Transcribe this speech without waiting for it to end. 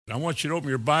I want you to open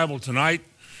your Bible tonight,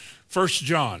 1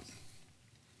 John,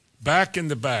 back in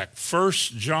the back, 1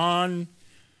 John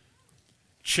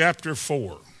chapter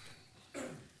 4.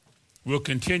 We'll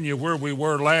continue where we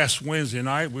were last Wednesday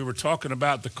night. We were talking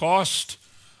about the cost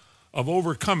of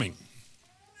overcoming.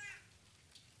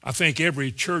 I think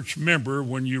every church member,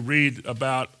 when you read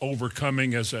about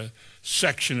overcoming as a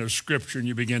section of Scripture and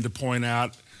you begin to point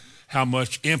out how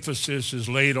much emphasis is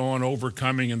laid on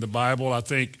overcoming in the Bible, I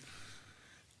think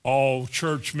all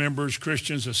church members,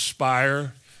 Christians,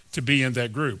 aspire to be in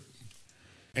that group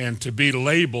and to be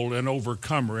labeled an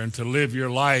overcomer and to live your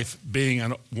life being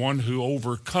one who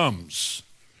overcomes.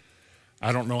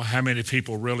 I don't know how many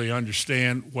people really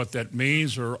understand what that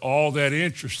means or all that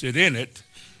interested in it,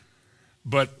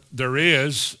 but there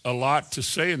is a lot to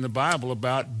say in the Bible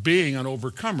about being an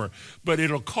overcomer. But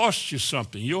it'll cost you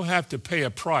something. You'll have to pay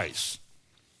a price.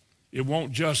 It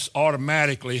won't just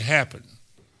automatically happen.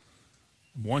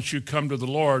 Once you come to the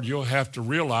Lord, you'll have to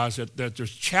realize that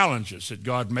there's challenges that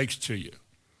God makes to you.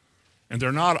 And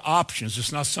they're not options.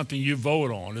 It's not something you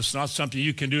vote on. It's not something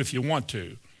you can do if you want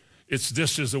to. It's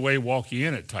this is the way, walk ye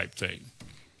in it type thing.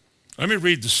 Let me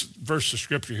read this verse of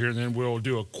Scripture here, and then we'll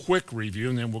do a quick review,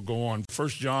 and then we'll go on. 1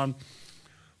 John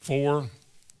 4:4.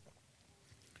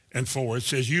 It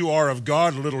says, "You are of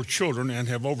God little children and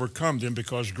have overcome them,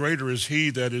 because greater is he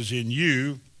that is in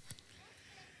you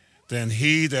than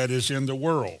he that is in the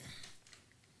world."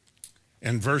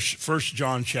 And 1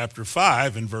 John chapter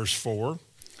 5 and verse 4,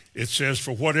 it says,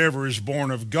 "For whatever is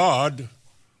born of God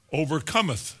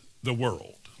overcometh the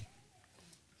world.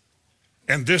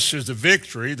 And this is the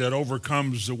victory that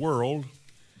overcomes the world,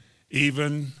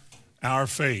 even our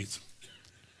faith."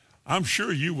 I'm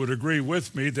sure you would agree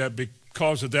with me that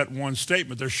because of that one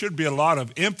statement, there should be a lot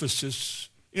of emphasis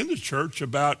in the church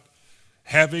about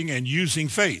having and using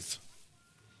faith,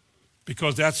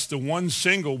 because that's the one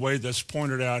single way that's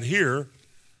pointed out here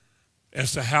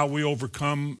as to how we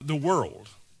overcome the world.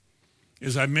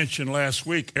 As I mentioned last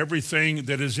week, everything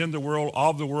that is in the world,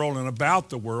 of the world, and about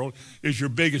the world is your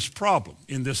biggest problem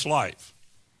in this life.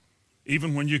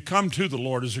 Even when you come to the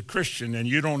Lord as a Christian and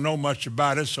you don't know much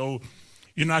about it, so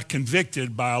you're not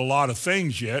convicted by a lot of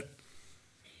things yet,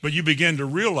 but you begin to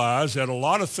realize that a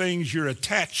lot of things you're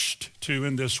attached to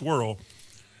in this world,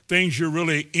 things you're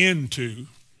really into,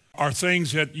 are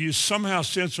things that you somehow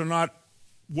sense are not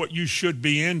what you should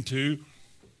be into.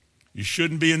 You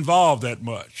shouldn't be involved that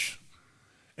much.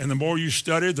 And the more you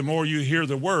study, the more you hear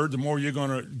the word, the more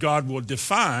God will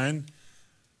define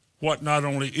what not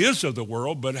only is of the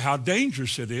world, but how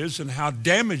dangerous it is and how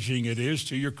damaging it is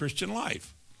to your Christian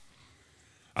life.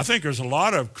 I think there's a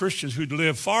lot of Christians who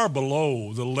live far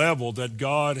below the level that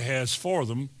God has for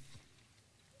them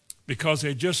because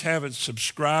they just haven't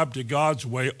subscribed to God's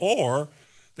way, or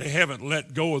they haven't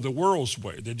let go of the world's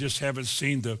way. They just haven't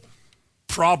seen the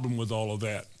problem with all of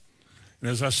that. And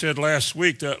as I said last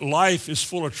week, that life is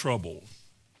full of trouble.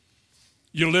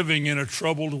 You're living in a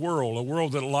troubled world, a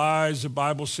world that lies, the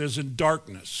Bible says, in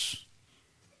darkness.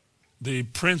 The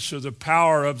prince of the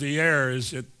power of the air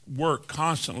is at work,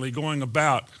 constantly going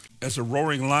about as a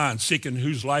roaring lion, seeking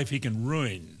whose life he can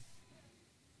ruin,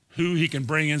 who he can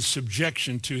bring in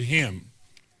subjection to him,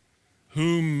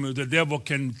 whom the devil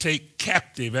can take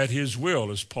captive at his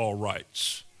will, as Paul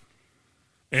writes.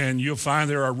 And you'll find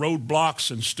there are roadblocks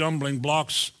and stumbling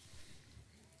blocks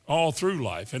all through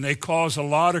life. And they cause a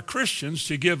lot of Christians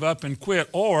to give up and quit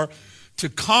or to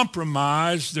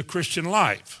compromise the Christian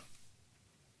life.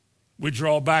 We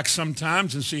draw back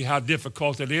sometimes and see how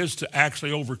difficult it is to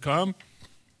actually overcome.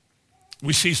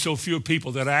 We see so few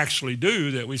people that actually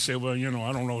do that we say, well,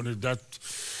 I don't know that.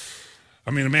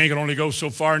 A man can only go so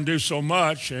far and do so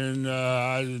much, and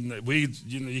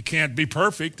you can't be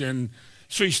perfect. And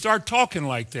so you start talking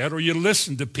like that, or you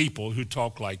listen to people who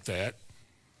talk like that.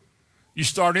 You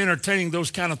start entertaining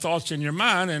those kind of thoughts in your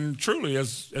mind, and truly,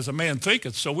 as a man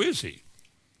thinketh, so is he.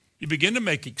 You begin to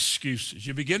make excuses.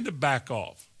 You begin to back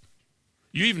off.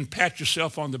 You even pat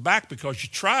yourself on the back because you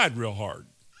tried real hard.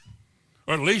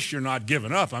 Or at least you're not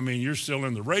giving up. You're still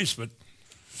in the race, but,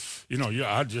 I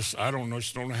don't know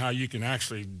how you can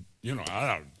actually,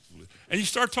 and you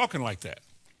start talking like that.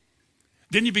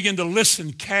 Then you begin to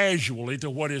listen casually to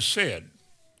what is said.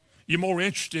 You're more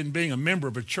interested in being a member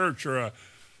of a church or a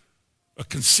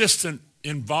consistent,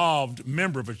 involved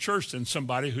member of a church than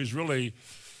somebody who's really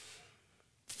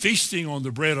feasting on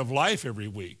the bread of life every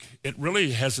week. It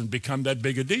really hasn't become that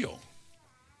big a deal.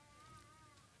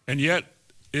 And yet,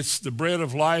 it's the bread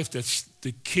of life that's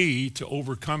the key to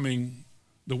overcoming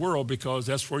the world, because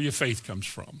that's where your faith comes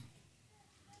from.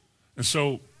 And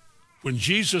so when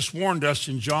Jesus warned us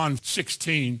in John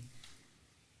 16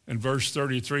 In verse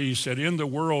 33, he said, in the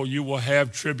world you will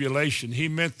have tribulation. He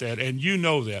meant that, and you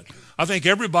know that. I think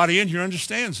everybody in here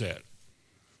understands that.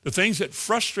 The things that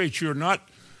frustrate you are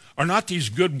not these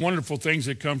good, wonderful things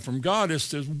that come from God.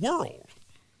 It's this world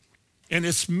and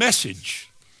its message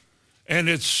and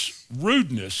its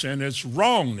rudeness and its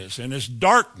wrongness and its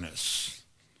darkness.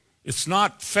 It's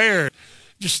not fair.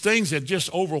 Just things that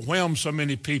just overwhelm so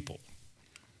many people.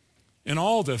 And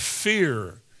all the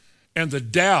fear and the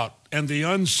doubt and the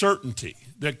uncertainty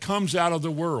that comes out of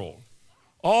the world.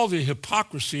 All the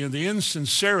hypocrisy and the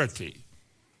insincerity.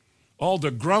 All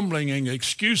the grumbling and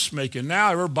excuse making.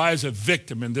 Now everybody's a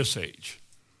victim in this age.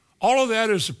 All of that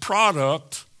is a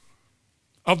product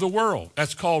of the world.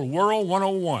 That's called World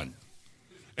 101.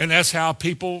 And that's how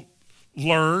people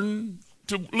learn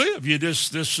to live.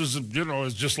 This is,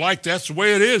 it's just like that's the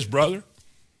way it is, brother.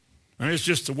 And it's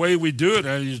just the way we do it.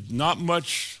 And there's not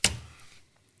much.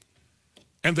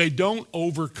 And they don't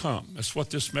overcome. That's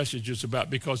what this message is about.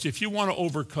 Because if you want to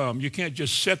overcome, you can't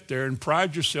just sit there and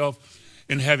pride yourself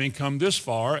in having come this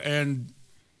far and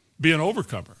be an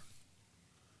overcomer.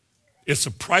 It's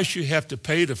a price you have to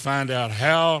pay to find out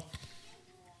how.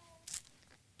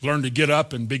 Learn to get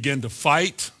up and begin to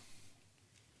fight.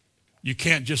 You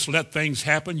can't just let things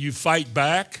happen. You fight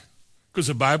back because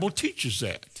the Bible teaches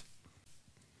that.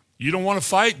 You don't want to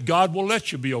fight, God will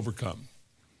let you be overcome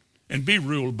and be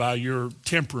ruled by your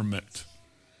temperament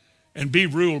and be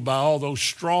ruled by all those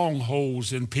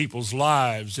strongholds in people's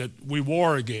lives that we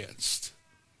war against.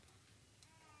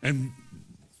 And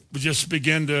we just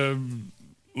begin to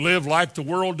live like the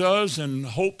world does and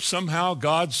hope somehow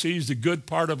God sees the good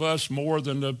part of us more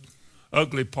than the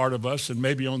ugly part of us, and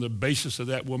maybe on the basis of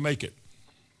that we'll make it.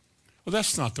 Well,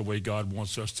 that's not the way God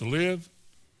wants us to live.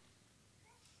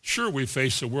 Sure, we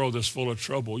face a world that's full of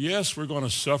trouble. Yes, we're going to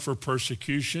suffer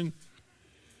persecution.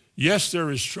 Yes, there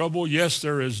is trouble. Yes,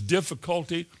 there is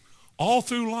difficulty all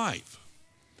through life,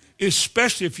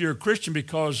 especially if you're a Christian,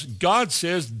 because God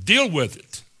says deal with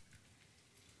it.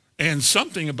 And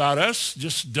something about us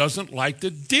just doesn't like to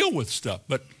deal with stuff.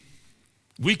 But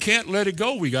we can't let it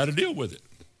go. We got to deal with it.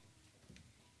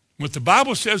 When the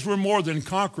Bible says we're more than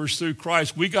conquerors through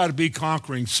Christ, we got to be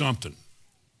conquering something.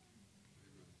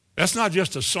 That's not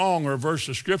just a song or a verse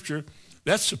of Scripture.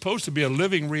 That's supposed to be a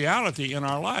living reality in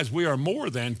our lives. We are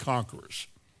more than conquerors.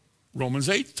 Romans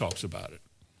 8 talks about it.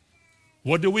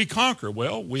 What do we conquer?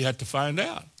 Well, we have to find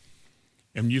out.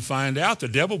 And when you find out, the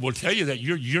devil will tell you that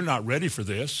you're not ready for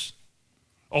this.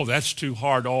 Oh, that's too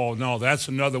hard. Oh, no, that's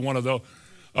another one of those.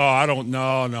 Oh, I don't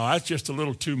know. No, that's just a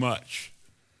little too much.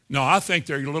 No, I think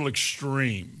they're a little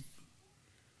extreme.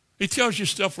 He tells you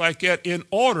stuff like that in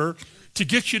order to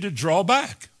get you to draw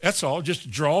back. That's all,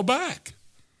 just draw back.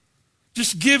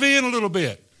 Just give in a little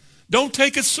bit. Don't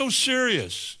take it so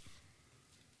serious.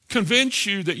 Convince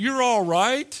you that you're all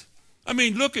right. I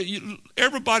mean, look at you.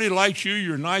 Everybody likes you.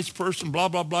 You're a nice person, blah,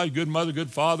 blah, blah. Good mother,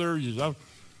 good father.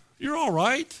 You're all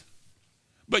right,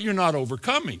 but you're not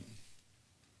overcoming.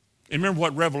 And remember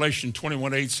what Revelation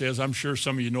 21:8 says. I'm sure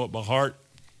some of you know it by heart.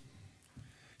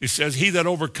 It says, he that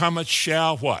overcometh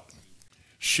shall what?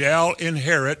 Shall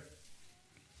inherit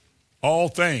all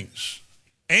things.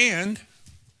 And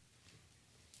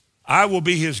I will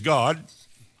be his God,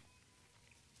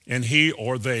 and he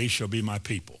or they shall be my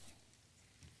people.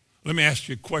 Let me ask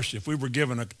you a question. If we were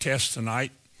given a test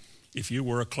tonight, if you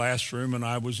were a classroom and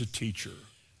I was a teacher,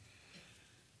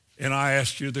 and I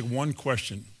asked you the one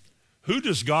question, who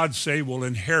does God say will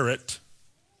inherit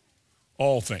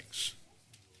all things?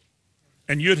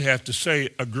 And you'd have to say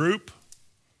a group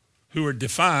who are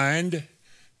defined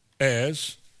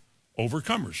as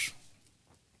overcomers.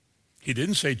 He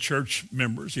didn't say church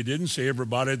members. He didn't say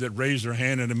everybody that raised their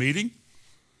hand in a meeting.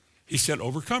 He said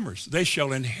overcomers. They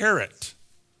shall inherit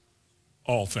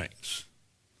all things.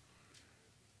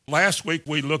 Last week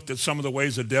we looked at some of the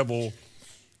ways the devil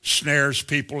snares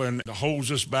people and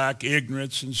holds us back: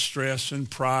 ignorance and stress and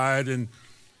pride and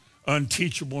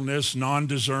unteachableness,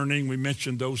 non-discerning. We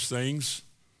mentioned those things.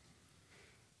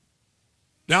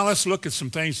 Now let's look at some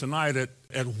things tonight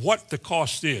at what the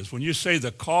cost is. When you say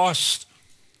the cost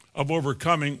of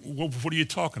overcoming, what are you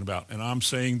talking about? And I'm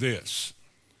saying this.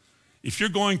 If you're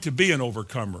going to be an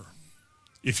overcomer,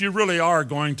 if you really are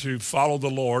going to follow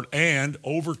the Lord and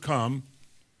overcome,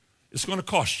 it's going to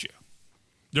cost you.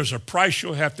 There's a price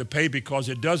you'll have to pay, because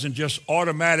it doesn't just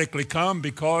automatically come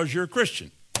because you're a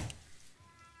Christian.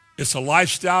 It's a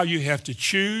lifestyle you have to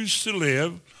choose to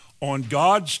live on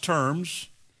God's terms,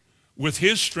 with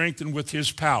his strength and with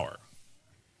his power.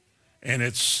 And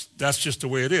that's just the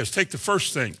way it is. Take the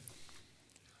first thing.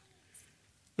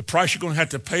 The price you're going to have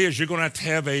to pay is you're going to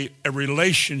have a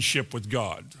relationship with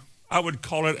God. I would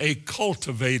call it a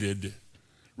cultivated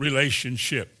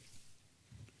relationship.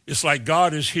 It's like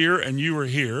God is here and you are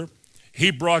here. He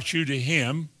brought you to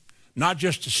him, not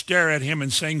just to stare at him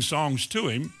and sing songs to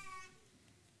him,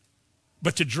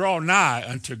 but to draw nigh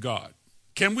unto God.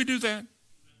 Can we do that?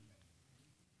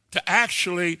 To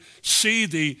actually see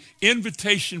the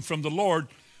invitation from the Lord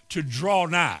to draw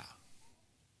nigh,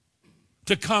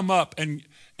 to come up and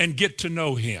get to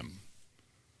know him,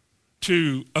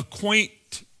 to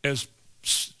acquaint, as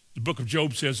the book of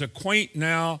Job says, acquaint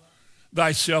now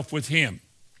thyself with him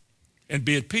and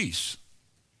be at peace.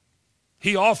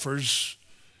 He offers,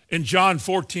 in John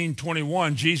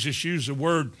 14:21, Jesus used the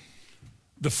word,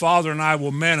 the Father and I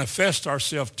will manifest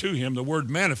ourselves to him. The word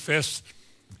manifest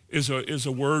is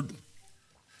a word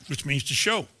which means to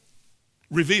show,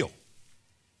 reveal.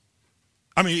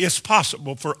 I mean, it's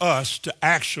possible for us to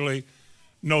actually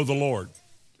know the Lord.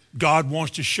 God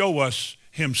wants to show us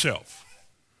himself.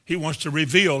 He wants to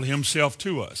reveal himself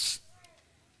to us.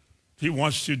 He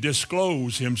wants to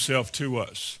disclose himself to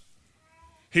us.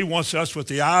 He wants us with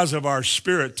the eyes of our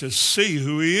spirit to see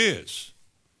who he is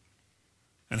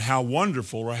and how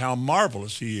wonderful or how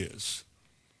marvelous he is.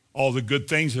 All the good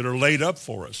things that are laid up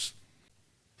for us.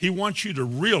 He wants you to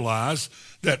realize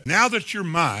that now that you're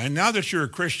mine, now that you're a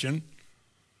Christian,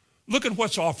 look at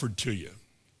what's offered to you.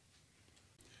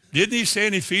 Didn't he say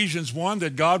in Ephesians 1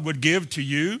 that God would give to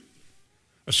you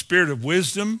a spirit of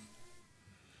wisdom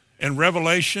and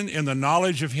revelation in the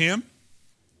knowledge of him?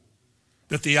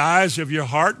 That the eyes of your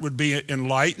heart would be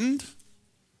enlightened,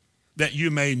 that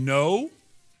you may know.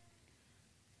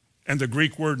 And the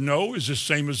Greek word know is the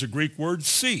same as the Greek word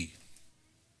see.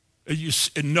 You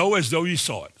know as though you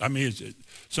saw it. I mean,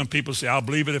 some people say, I'll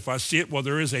believe it if I see it. Well,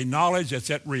 there is a knowledge that's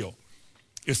that real.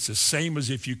 It's the same as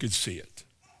if you could see it.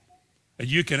 And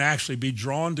you can actually be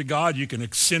drawn to God. You can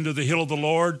ascend to the hill of the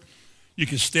Lord. You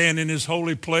can stand in his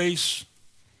holy place.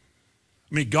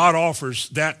 I mean, God offers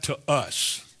that to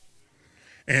us.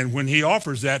 And when he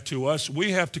offers that to us,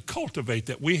 we have to cultivate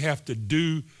that. We have to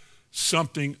do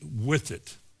something with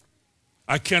it.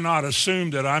 I cannot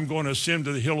assume that I'm going to ascend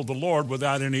to the hill of the Lord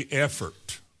without any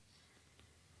effort.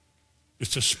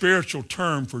 It's a spiritual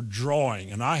term for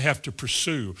drawing, and I have to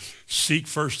pursue, seek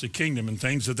first the kingdom and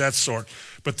things of that sort.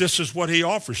 But this is what he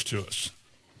offers to us.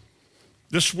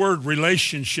 This word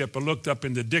relationship, I looked up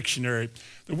in the dictionary.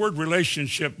 The word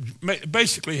relationship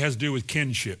basically has to do with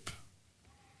kinship.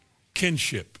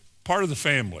 Kinship, part of the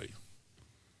family.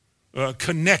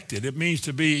 Connected, it means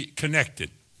to be connected.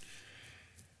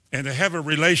 And to have a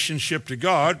relationship to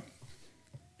God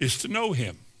is to know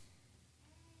him.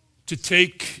 To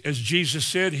take, as Jesus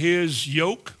said, his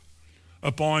yoke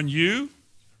upon you,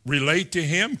 relate to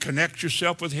him, connect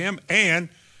yourself with him, and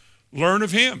learn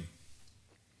of him.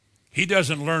 He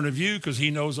doesn't learn of you because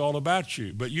he knows all about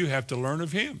you, but you have to learn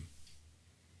of him.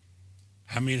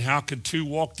 I mean, how could two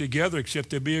walk together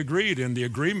except they be agreed? And the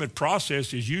agreement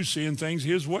process is you seeing things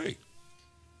his way.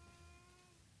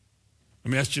 I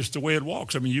mean, that's just the way it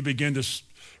walks. I mean, you begin to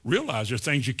realize there's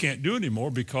things you can't do anymore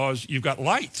because you've got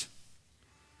light.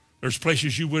 There's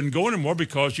places you wouldn't go anymore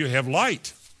because you have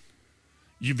light.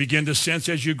 You begin to sense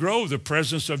as you grow the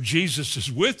presence of Jesus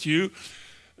is with you,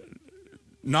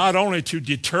 not only to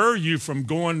deter you from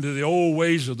going to the old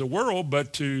ways of the world,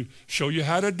 but to show you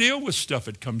how to deal with stuff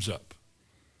that comes up.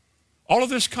 All of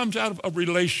this comes out of a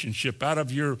relationship, out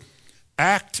of your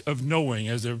act of knowing,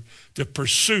 as the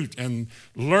pursuit and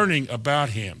learning about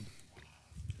him.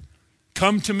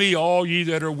 Come to me, all ye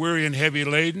that are weary and heavy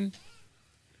laden,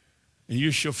 and you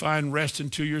shall find rest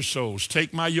unto your souls.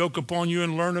 Take my yoke upon you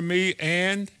and learn of me,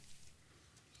 and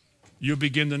you'll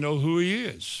begin to know who he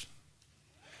is.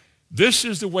 This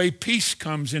is the way peace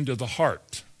comes into the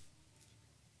heart.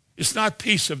 It's not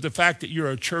peace of the fact that you're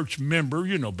a church member,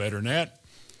 you know better than that,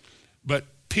 but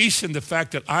peace in the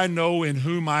fact that I know in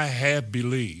whom I have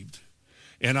believed,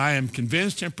 and I am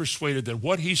convinced and persuaded that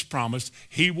what he's promised,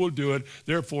 he will do it.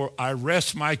 Therefore, I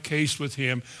rest my case with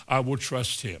him. I will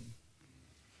trust him.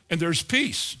 And there's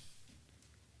peace.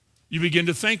 You begin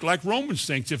to think like Romans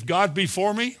thinks. If God be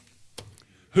for me,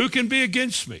 who can be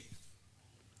against me?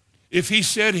 If he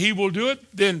said he will do it,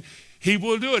 then he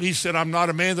will do it. He said, I'm not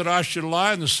a man that I should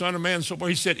lie, and the Son of Man, and so forth.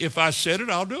 He said, if I said it,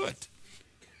 I'll do it.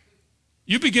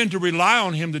 You begin to rely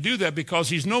on him to do that because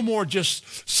he's no more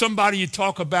just somebody you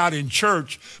talk about in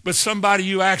church, but somebody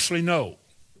you actually know.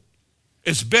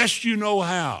 As best you know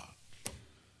how.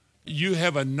 You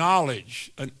have a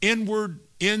knowledge, an inward,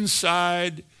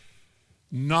 inside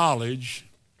knowledge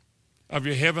of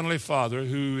your Heavenly Father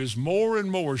who is more and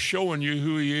more showing you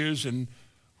who he is and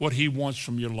what he wants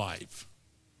from your life.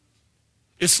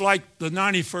 It's like the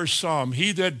 91st Psalm,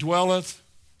 he that dwelleth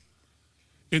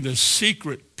in the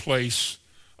secret place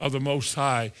of the Most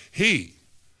High, he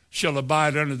shall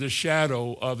abide under the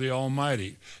shadow of the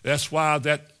Almighty. That's why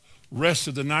that rest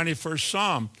of the 91st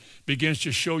Psalm begins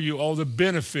to show you all the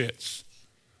benefits,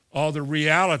 all the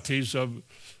realities of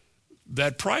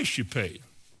that price you paid.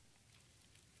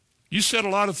 You set a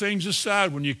lot of things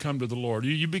aside when you come to the Lord.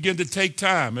 You begin to take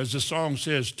time, as the song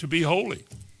says, to be holy.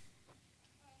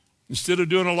 Instead of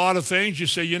doing a lot of things, you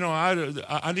say,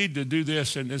 I need to do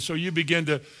this. And so you begin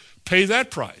to pay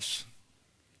that price.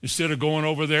 Instead of going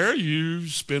over there, you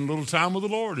spend a little time with the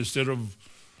Lord. Instead of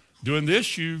doing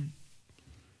this, you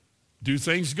do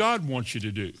things God wants you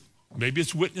to do. Maybe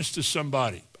it's witness to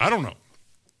somebody. I don't know.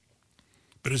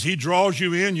 But as he draws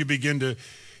you in, you begin to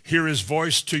hear his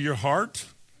voice to your heart.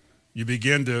 You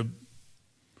begin to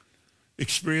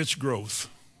experience growth.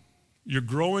 You're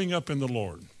growing up in the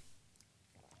Lord.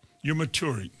 You're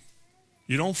maturing.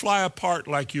 You don't fly apart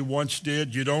like you once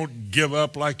did. You don't give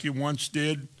up like you once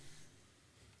did.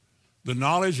 The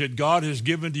knowledge that God has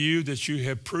given to you that you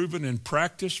have proven in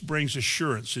practice brings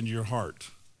assurance in your heart.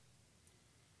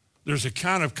 There's a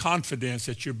kind of confidence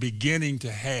that you're beginning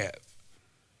to have.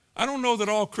 I don't know that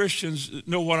all Christians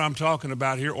know what I'm talking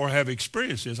about here or have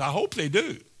experienced this. I hope they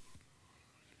do.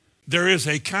 There is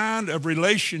a kind of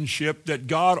relationship that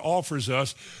God offers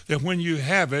us that when you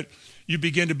have it, you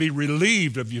begin to be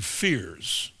relieved of your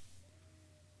fears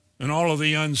and all of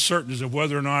the uncertainties of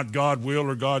whether or not God will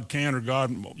or God can or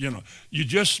God, you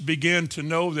just begin to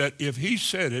know that if he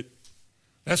said it,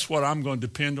 that's what I'm going to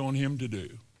depend on him to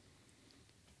do.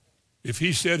 If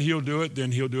he said he'll do it,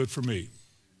 then he'll do it for me.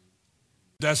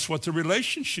 That's what the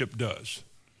relationship does.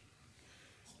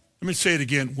 Let me say it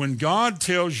again. When God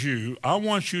tells you, I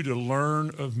want you to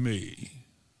learn of me,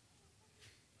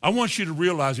 I want you to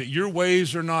realize that your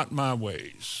ways are not my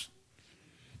ways,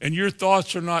 and your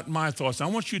thoughts are not my thoughts. I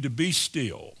want you to be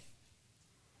still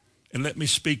and let me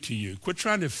speak to you. Quit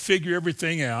trying to figure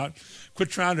everything out. Quit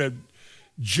trying to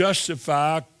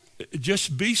justify.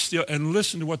 Just be still and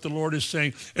listen to what the Lord is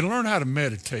saying and learn how to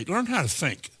meditate. Learn how to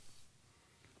think.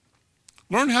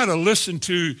 Learn how to listen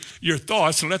to your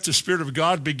thoughts and let the Spirit of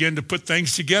God begin to put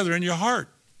things together in your heart.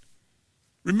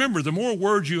 Remember, the more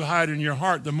words you hide in your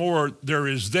heart, the more there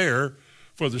is there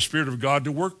for the Spirit of God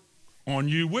to work on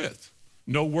you with.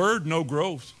 No word, no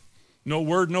growth. No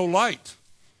word, no light.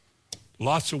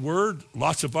 Lots of word,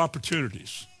 lots of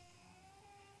opportunities.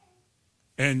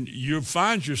 And you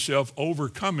find yourself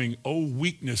overcoming old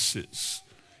weaknesses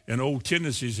and old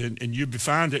tendencies, and you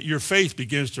find that your faith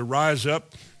begins to rise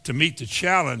up to meet the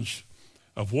challenge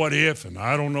of what if, and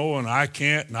I don't know, and I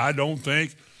can't, and I don't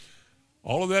think.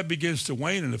 All of that begins to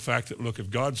wane in the fact that, look, if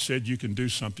God said you can do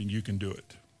something, you can do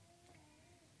it.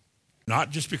 Not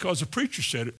just because the preacher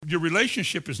said it. Your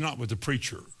relationship is not with the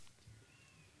preacher.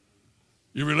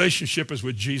 Your relationship is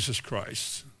with Jesus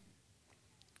Christ.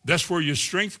 That's where your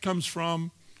strength comes from.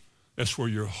 That's where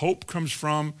your hope comes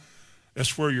from.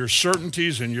 That's where your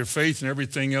certainties and your faith and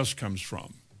everything else comes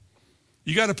from.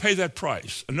 You got to pay that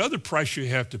price. Another price you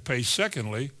have to pay,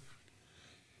 secondly,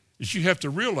 is you have to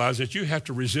realize that you have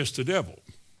to resist the devil.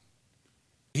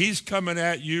 He's coming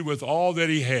at you with all that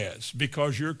he has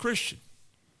because you're a Christian.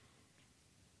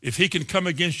 If he can come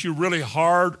against you really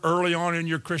hard early on in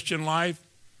your Christian life,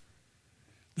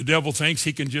 the devil thinks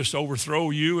he can just overthrow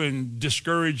you and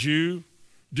discourage you,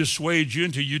 dissuade you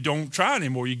until you don't try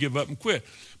anymore. You give up and quit.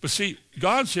 But see,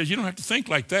 God says you don't have to think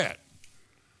like that,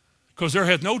 because there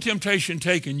hath no temptation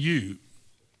taken you,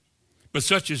 but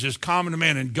such as is common to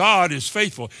man. And God is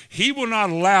faithful. He will not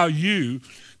allow you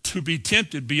to be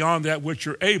tempted beyond that which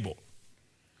you're able,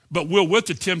 but will with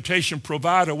the temptation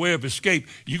provide a way of escape.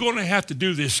 You're going to have to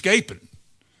do the escaping.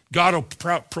 God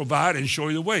will provide and show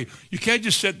you the way. You can't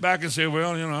just sit back and say,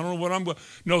 well, I don't know what I'm going to.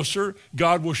 No, sir,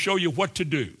 God will show you what to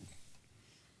do.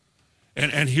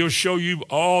 And he'll show you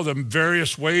all the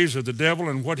various ways of the devil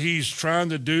and what he's trying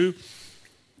to do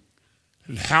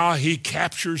and how he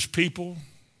captures people.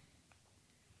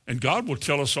 And God will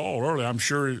tell us all early, I'm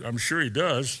sure he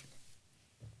does.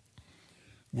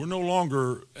 We no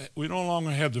longer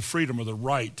have the freedom or the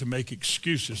right to make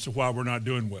excuses to why we're not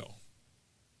doing well.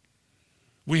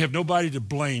 We have nobody to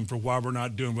blame for why we're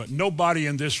not doing well. Nobody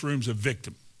in this room's a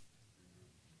victim.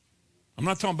 I'm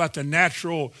not talking about the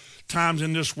natural times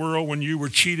in this world when you were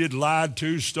cheated, lied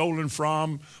to, stolen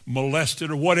from,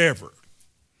 molested, or whatever.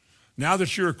 Now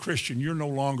that you're a Christian, you're no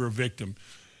longer a victim.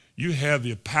 You have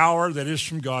the power that is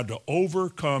from God to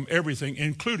overcome everything,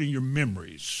 including your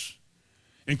memories,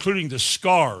 including the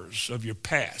scars of your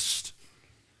past,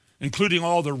 including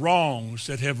all the wrongs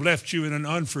that have left you in an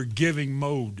unforgiving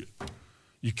mode.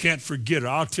 You can't forget it.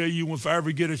 I'll tell you, if I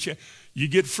ever get a chance, you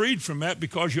get freed from that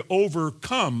because you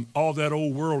overcome all that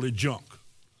old worldly junk.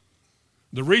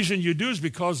 The reason you do is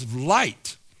because of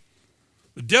light.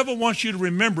 The devil wants you to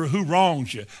remember who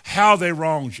wrongs you, how they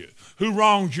wronged you, who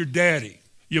wronged your daddy,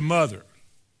 your mother,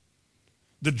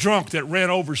 the drunk that ran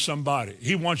over somebody.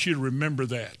 He wants you to remember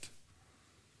that.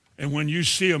 And when you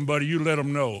see them, buddy, you let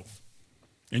them know.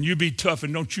 And you be tough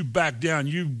and don't you back down.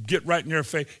 You get right in their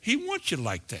face. He wants you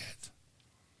like that.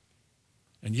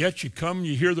 And yet you come,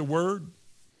 you hear the word.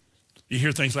 You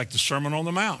hear things like the Sermon on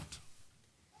the Mount.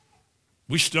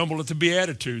 We stumble at the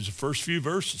Beatitudes, the first few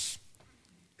verses.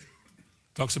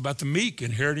 Talks about the meek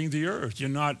inheriting the earth.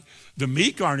 The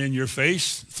meek aren't in your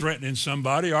face threatening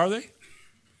somebody, are they?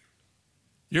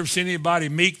 You ever seen anybody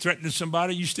meek threatening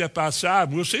somebody? You step outside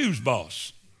and we'll see who's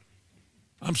boss.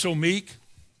 I'm so meek.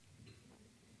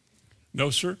 No,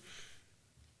 sir.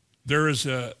 There is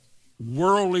a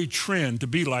worldly trend to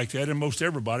be like that in most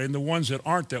everybody, and the ones that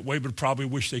aren't that way would probably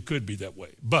wish they could be that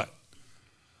way. But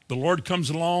the Lord comes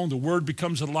along, the word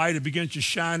becomes a light, it begins to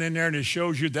shine in there, and it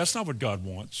shows you that's not what God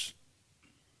wants.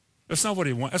 That's not what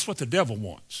he wants. That's what the devil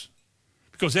wants,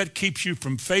 because that keeps you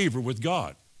from favor with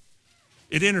God.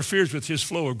 It interferes with his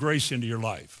flow of grace into your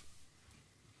life.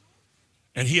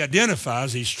 And he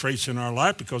identifies these traits in our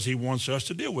life because he wants us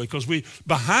to deal with it. Because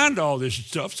behind all this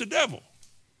stuff's the devil.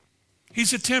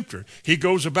 He's a tempter. He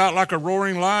goes about like a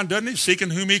roaring lion, doesn't he? Seeking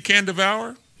whom he can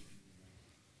devour.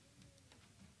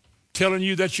 Telling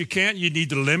you that you can't. You need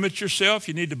to limit yourself.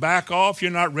 You need to back off.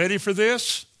 You're not ready for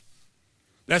this.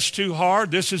 That's too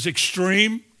hard. This is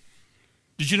extreme.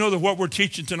 Did you know that what we're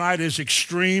teaching tonight is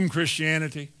extreme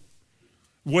Christianity?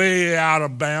 Way out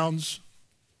of bounds.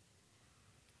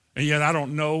 And yet I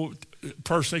don't know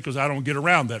personally because I don't get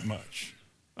around that much.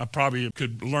 I probably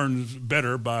could learn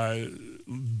better by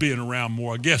being around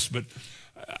more, I guess, but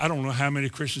I don't know how many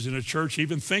Christians in the church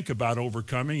even think about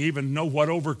overcoming, even know what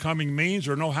overcoming means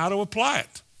or know how to apply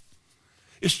it.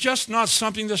 It's just not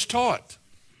something that's taught.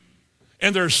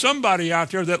 And there's somebody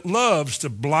out there that loves to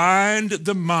blind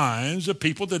the minds of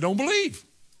people that don't believe.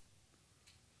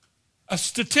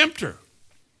 That's the tempter.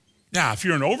 Now, if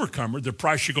you're an overcomer, the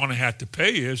price you're going to have to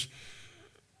pay is,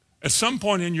 at some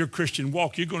point in your Christian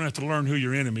walk, you're going to have to learn who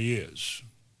your enemy is.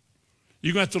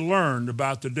 You're going to have to learn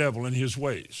about the devil and his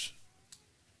ways.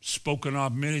 Spoken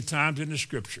of many times in the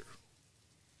scripture.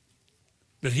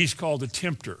 That he's called the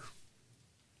tempter.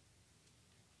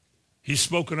 He's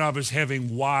spoken of as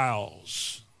having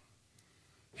wiles.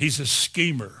 He's a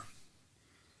schemer.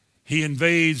 He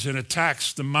invades and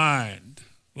attacks the mind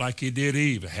like he did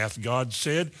Eve. Hath God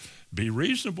said, be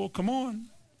reasonable, come on.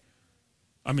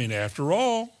 I mean, after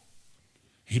all,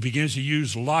 he begins to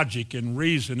use logic and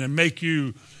reason and make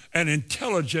you an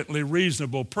intelligently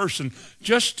reasonable person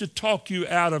just to talk you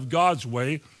out of God's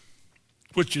way,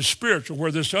 which is spiritual,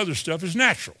 where this other stuff is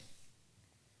natural.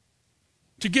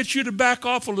 To get you to back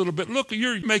off a little bit. Look,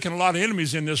 you're making a lot of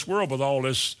enemies in this world with all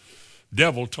this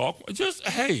devil talk. Just,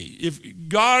 hey, if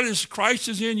Christ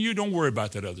is in you, don't worry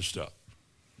about that other stuff.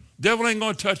 Devil ain't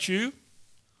going to touch you.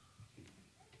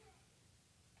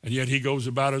 And yet he goes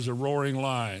about as a roaring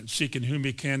lion, seeking whom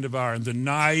he can devour. And the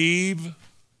naive,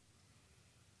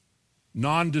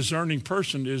 non-discerning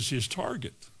person is his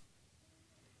target.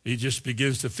 He just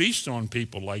begins to feast on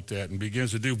people like that and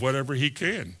begins to do whatever he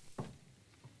can.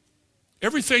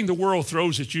 Everything the world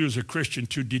throws at you as a Christian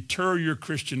to deter your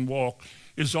Christian walk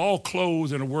is all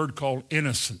clothed in a word called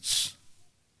innocence.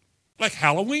 Like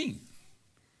Halloween.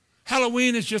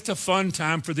 Halloween is just a fun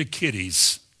time for the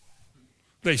kiddies,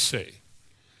 they say.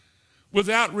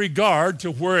 Without regard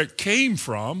to where it came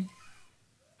from,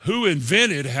 who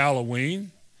invented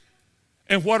Halloween,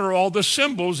 and what are all the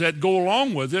symbols that go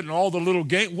along with it and all the little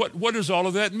games. What does all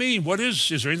of that mean? Is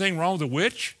there anything wrong with a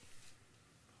witch?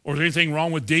 Or is there anything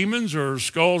wrong with demons or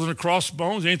skulls and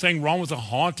crossbones? Anything wrong with a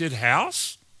haunted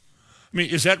house? I mean,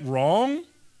 is that wrong?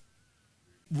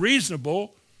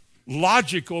 Reasonable,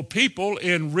 logical people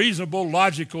in reasonable,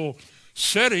 logical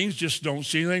settings just don't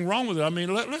see anything wrong with it. I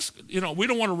mean, we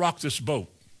don't want to rock this boat.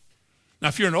 Now,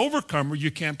 if you're an overcomer,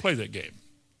 you can't play that game.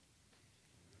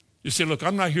 You say, look,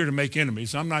 I'm not here to make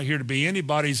enemies. I'm not here to be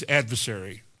anybody's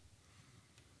adversary.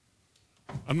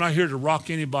 I'm not here to rock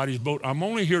anybody's boat. I'm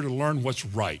only here to learn what's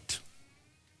right.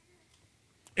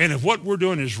 And if what we're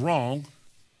doing is wrong,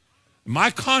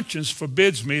 my conscience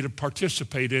forbids me to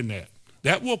participate in that.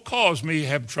 That will cause me to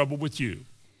have trouble with you.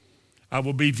 I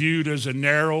will be viewed as a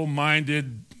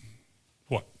narrow-minded,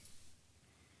 what?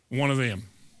 One of them.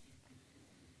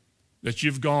 That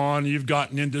you've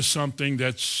gotten into something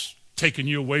that's taken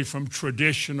you away from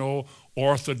traditional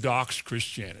Orthodox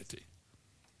Christianity.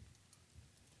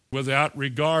 without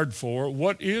regard for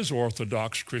what is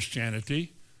Orthodox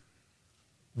Christianity.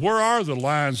 Where are the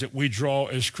lines that we draw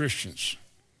as Christians?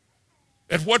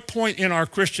 At what point in our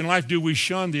Christian life do we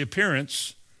shun the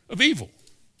appearance of evil?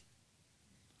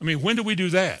 I mean, when do we do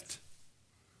that?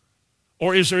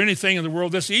 Or is there anything in the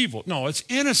world that's evil? No, it's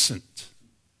innocent.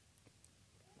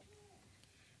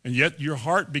 And yet your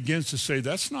heart begins to say,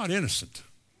 that's not innocent.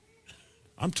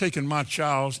 I'm taking my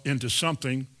child into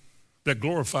something that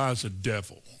glorifies the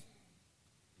devil.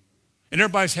 And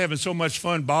everybody's having so much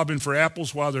fun bobbing for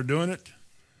apples while they're doing it.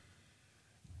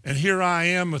 And here I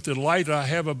am with the light I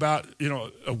have about,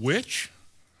 a witch.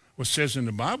 What says in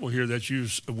the Bible here that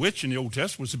a witch in the Old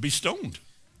Testament was to be stoned.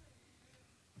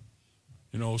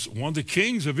 One of the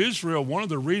kings of Israel, one of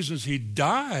the reasons he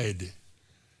died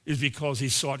is because he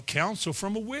sought counsel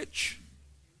from a witch.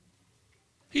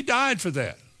 He died for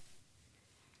that.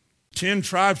 10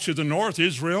 tribes to the north,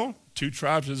 Israel, 2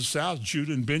 tribes to the south,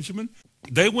 Judah and Benjamin.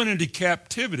 They went into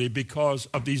captivity because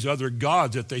of these other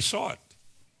gods that they sought.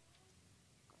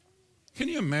 Can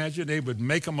you imagine? They would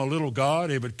make them a little god.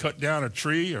 They would cut down a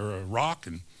tree or a rock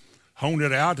and hone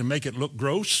it out and make it look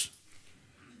gross.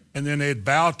 And then they'd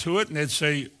bow to it and they'd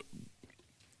say,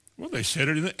 well, they said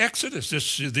it in the Exodus.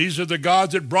 These are the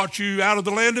gods that brought you out of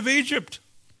the land of Egypt.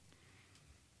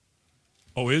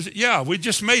 Oh, is it? Yeah, we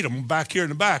just made them back here in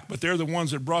the back, but they're the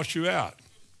ones that brought you out.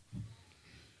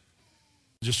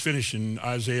 Just finishing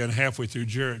Isaiah and halfway through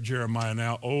Jeremiah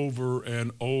now, over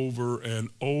and over and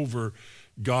over,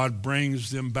 God brings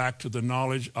them back to the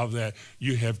knowledge of that.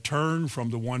 You have turned from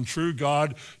the one true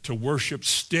God to worship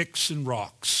sticks and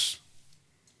rocks.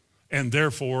 And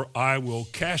therefore I will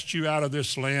cast you out of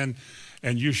this land,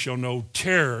 and you shall know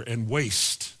terror and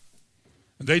waste.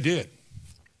 And they did,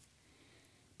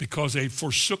 because they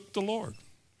forsook the Lord.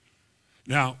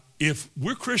 Now, if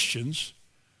we're Christians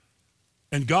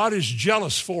and God is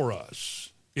jealous for us,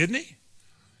 isn't he?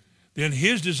 Then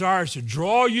his desire is to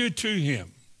draw you to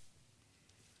him,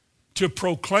 to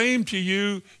proclaim to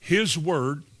you his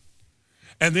word,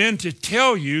 and then to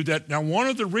tell you that now one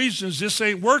of the reasons this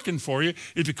ain't working for you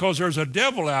is because there's a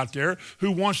devil out there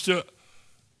who wants to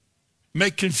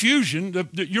make confusion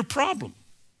your problem.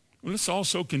 Well, it's all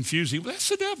so confusing. Well, that's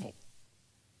the devil.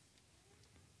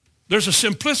 There's a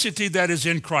simplicity that is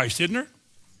in Christ, isn't there?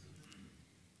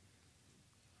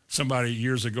 Somebody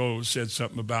years ago said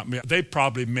something about me. They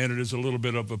probably meant it as a little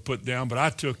bit of a put down, but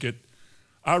I took it.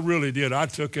 I really did. I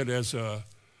took it as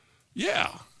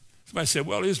yeah. Somebody said,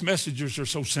 well, his messages are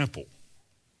so simple.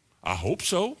 I hope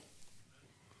so.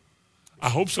 I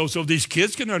hope so these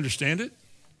kids can understand it.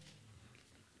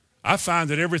 I find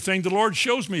that everything the Lord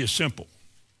shows me is simple.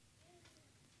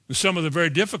 And some of the very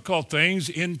difficult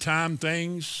things, end time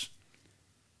things,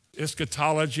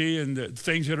 eschatology and the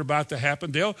things that are about to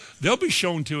happen, they'll be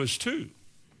shown to us too.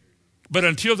 But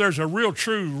until there's a real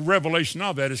true revelation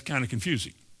of that, it's kind of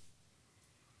confusing.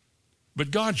 But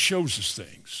God shows us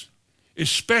things,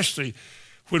 especially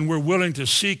when we're willing to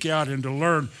seek out and to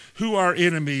learn who our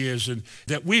enemy is, and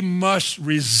that we must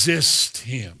resist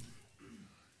him.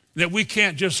 That we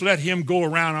can't just let him go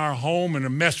around our home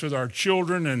and mess with our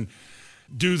children and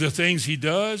do the things he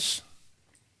does.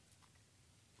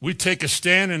 We take a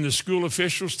stand and the school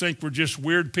officials think we're just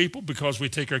weird people because we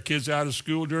take our kids out of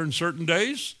school during certain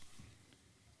days.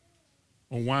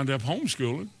 We'll wind up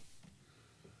homeschooling.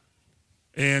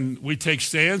 And we take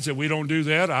stands that we don't do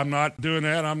that. I'm not doing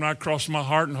that. I'm not crossing my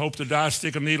heart and hope to die,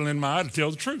 stick a needle in my eye to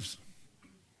tell the truth.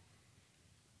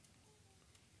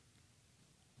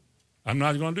 I'm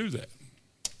not going to do that.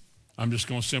 I'm just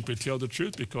going to simply tell the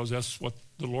truth because that's what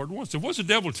the Lord wants. So what's the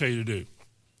devil tell you to do?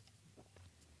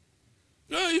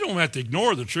 No, you don't have to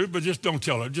ignore the truth, but just don't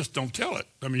tell it. Just don't tell it.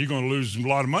 I mean, you're going to lose a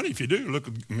lot of money if you do.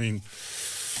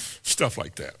 Stuff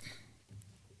like that.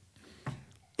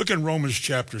 Look in Romans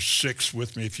chapter 6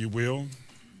 with me, if you will,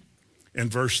 in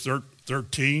verse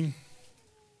 13.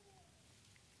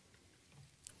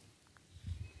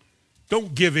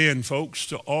 Don't give in, folks,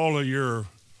 to all of your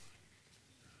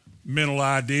mental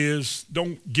ideas.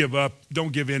 Don't give up.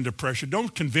 Don't give in to pressure.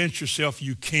 Don't convince yourself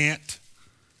you can't.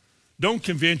 Don't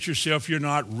convince yourself you're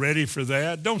not ready for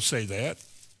that. Don't say that.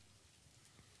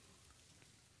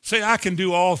 Say, I can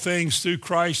do all things through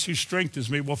Christ who strengthens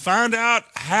me. Well, find out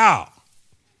how.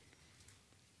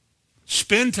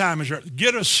 Spend time.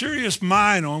 Get a serious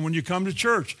mind on when you come to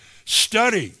church.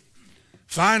 Study.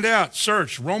 Find out.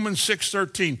 Search. Romans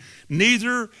 6:13.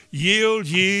 Neither yield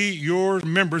ye your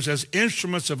members as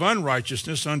instruments of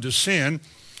unrighteousness unto sin,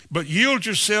 but yield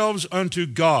yourselves unto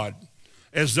God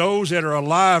as those that are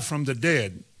alive from the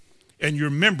dead, and your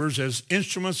members as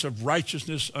instruments of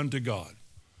righteousness unto God.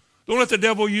 Don't let the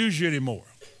devil use you anymore.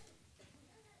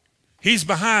 He's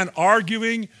behind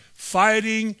arguing,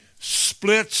 fighting,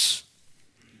 splits,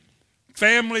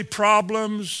 family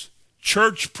problems,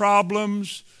 church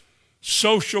problems,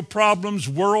 social problems,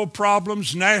 world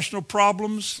problems, national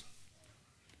problems,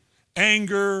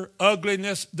 anger,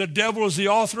 ugliness. The devil is the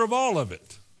author of all of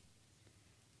it.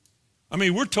 I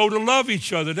mean, we're told to love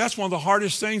each other. That's one of the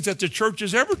hardest things that the church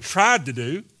has ever tried to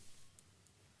do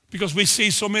because we see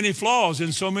so many flaws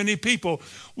in so many people.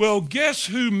 Well, guess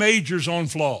who majors on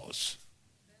flaws?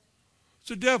 It's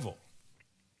the devil.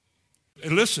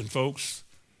 And listen, folks,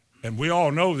 and we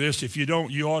all know this. If you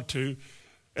don't, you ought to.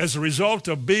 As a result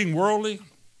of being worldly,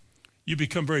 you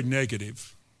become very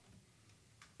negative.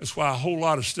 That's why a whole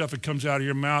lot of stuff that comes out of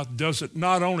your mouth doesn't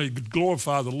not only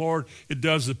glorify the Lord, it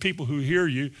does the people who hear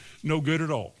you no good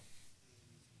at all.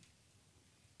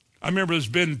 I remember there's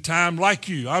been a time like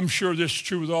you. I'm sure this is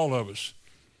true with all of us.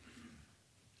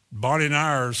 Bonnie and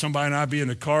I or somebody and I be in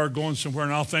a car going somewhere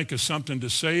and I'll think of something to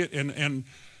say it and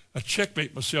I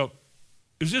checkmate myself.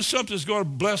 Is this something that's going to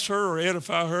bless her or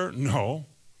edify her? No.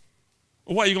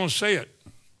 Well, why are you going to say it?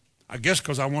 I guess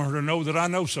because I want her to know that I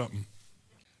know something.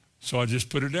 So I just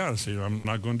put it down and said, I'm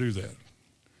not going to do that.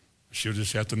 She'll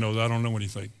just have to know that I don't know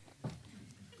anything.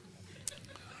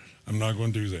 I'm not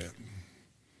going to do that.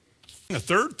 The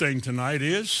third thing tonight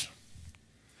is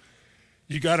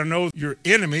you got to know your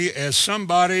enemy as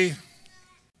somebody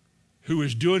who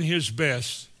is doing his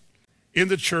best in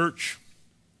the church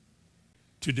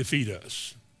to defeat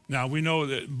us. Now, we know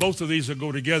that both of these will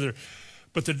go together,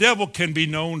 but the devil can be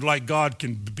known like God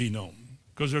can be known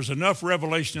because there's enough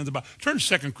revelation in the Bible. Turn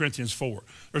to 2 Corinthians 4.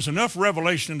 There's enough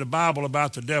revelation in the Bible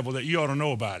about the devil that you ought to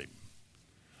know about him.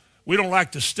 We don't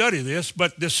like to study this,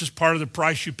 but this is part of the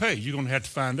price you pay. You're going to have to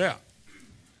find out.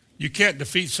 You can't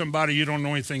defeat somebody you don't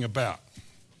know anything about.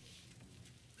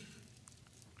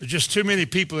 There's just too many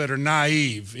people that are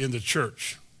naive in the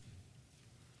church.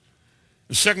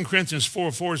 In 2 Corinthians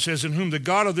 4:4 it says, in whom the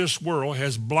God of this world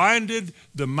has blinded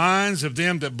the minds of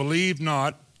them that believe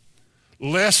not,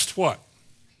 lest what?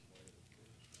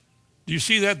 Do you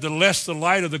see that? Lest the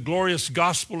light of the glorious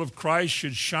gospel of Christ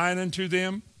should shine into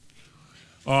them.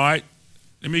 All right,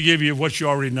 let me give you what you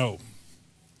already know.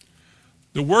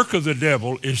 The work of the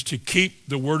devil is to keep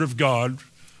the word of God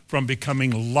from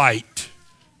becoming light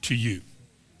to you.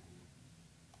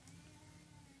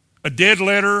 A dead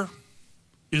letter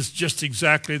is just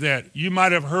exactly that. You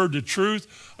might have heard the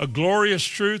truth, a glorious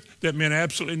truth that meant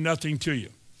absolutely nothing to you.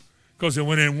 Because it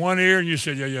went in one ear and you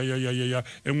said, yeah,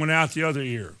 and went out the other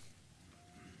ear.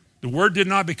 The word did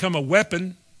not become a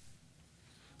weapon,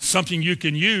 something you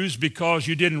can use because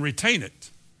you didn't retain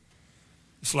it.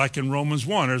 It's like in Romans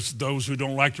 1, there's those who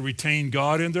don't like to retain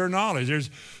God in their knowledge. They're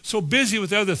so busy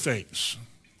with other things,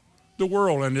 the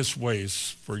world and its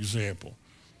ways, for example.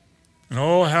 And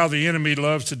oh, how the enemy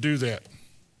loves to do that.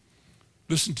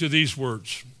 Listen to these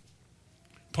words.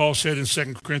 Paul said in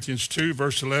 2 Corinthians 2,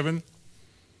 verse 11,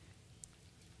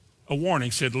 a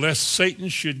warning said, lest Satan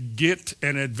should get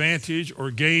an advantage or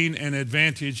gain an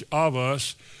advantage of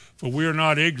us, for we are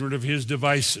not ignorant of his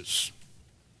devices.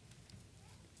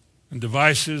 And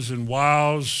devices and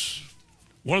wiles,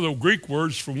 one of the Greek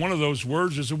words for one of those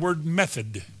words is the word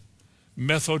method,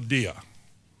 methodia,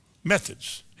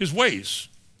 methods, his ways,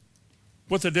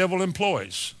 what the devil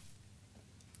employs.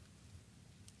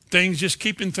 Things, just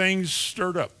keeping things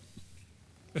stirred up.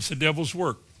 That's the devil's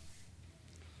work.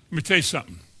 Let me tell you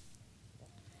something.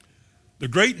 The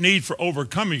great need for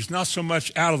overcoming is not so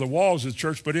much out of the walls of the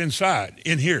church, but inside,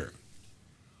 in here.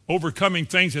 Overcoming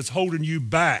things that's holding you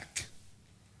back.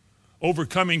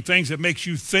 Overcoming things that makes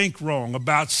you think wrong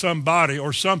about somebody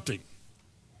or something.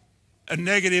 A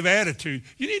negative attitude.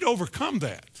 You need to overcome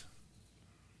that.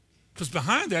 Because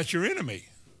behind that's your enemy.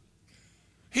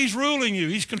 He's ruling you.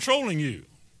 He's controlling you.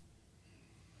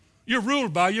 You're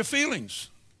ruled by your feelings.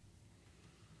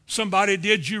 Somebody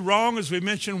did you wrong, as we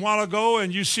mentioned a while ago,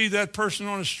 and you see that person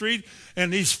on the street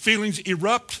and these feelings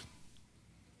erupt.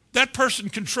 That person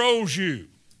controls you.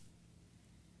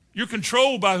 You're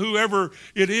controlled by whoever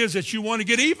it is that you want to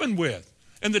get even with.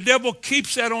 And the devil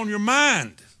keeps that on your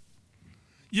mind.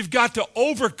 You've got to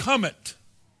overcome it.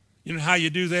 You know how you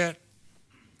do that?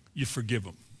 You forgive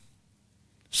them.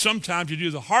 Sometimes you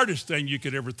do the hardest thing you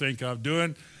could ever think of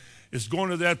doing is going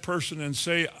to that person and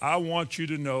say, I want you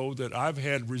to know that I've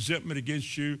had resentment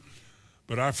against you,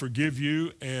 but I forgive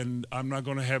you and I'm not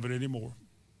going to have it anymore.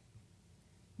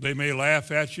 They may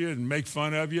laugh at you and make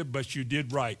fun of you, but you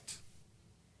did right.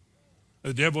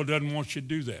 The devil doesn't want you to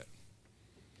do that.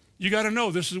 You got to know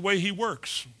this is the way he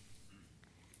works,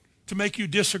 to make you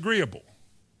disagreeable.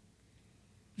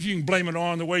 You can blame it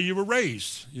on the way you were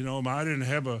raised. You know, I didn't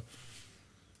have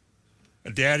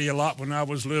Daddy a lot when I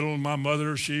was little. My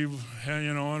mother, she made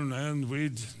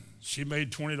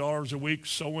 $20 a week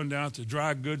sewing down at the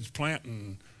dry goods plant,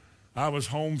 and I was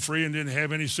home free and didn't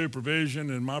have any supervision.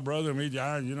 And my brother,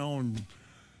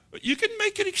 but you can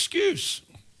make an excuse.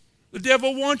 The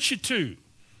devil wants you to.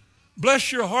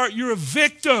 Bless your heart, you're a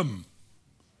victim.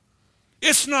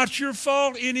 It's not your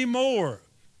fault anymore.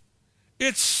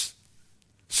 It's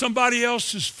somebody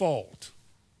else's fault.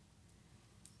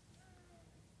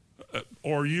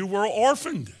 Or you were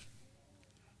orphaned.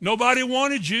 Nobody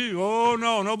wanted you. Oh,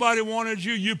 no, nobody wanted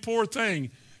you. You poor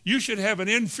thing. You should have an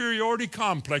inferiority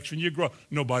complex when you grow up.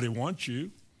 Nobody wants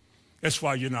you. That's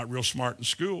why you're not real smart in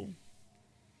school.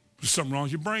 There's something wrong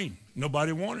with your brain.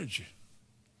 Nobody wanted you.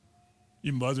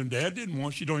 Your mother and dad didn't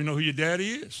want you. You don't even know who your daddy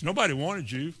is. Nobody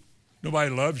wanted you.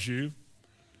 Nobody loves you.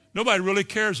 Nobody really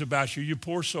cares about you, you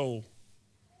poor soul.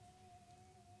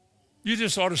 You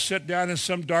just ought to sit down in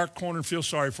some dark corner and feel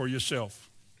sorry for yourself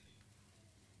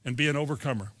and be an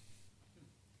overcomer.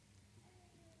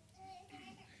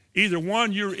 Either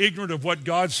one, you're ignorant of what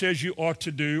God says you ought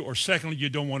to do, or secondly, you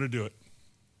don't want to do it.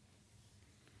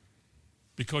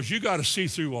 Because you got to see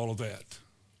through all of that.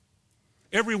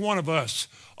 Every one of us,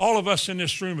 all of us in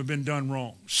this room have been done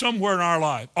wrong. Somewhere in our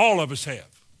life, all of us have.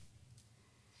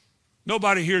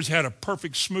 Nobody here has had a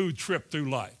perfect, smooth trip through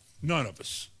life. None of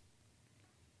us.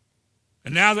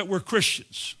 And now that we're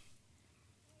Christians,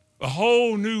 a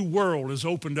whole new world has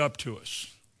opened up to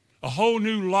us. A whole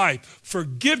new life.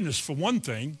 Forgiveness, for one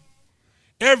thing.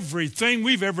 Everything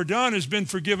we've ever done has been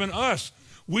forgiven us.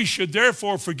 We should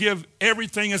therefore forgive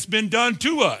everything that's been done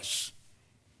to us.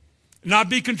 Not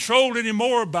be controlled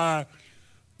anymore by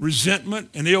resentment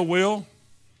and ill will.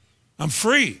 I'm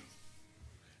free.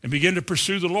 And begin to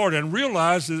pursue the Lord and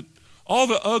realize that all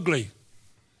the ugly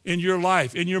in your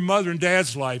life, in your mother and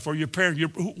dad's life, or your parent,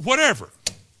 whatever,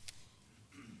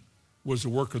 was the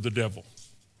work of the devil.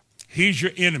 He's your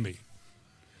enemy.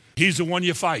 He's the one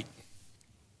you fight.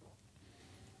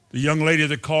 The young lady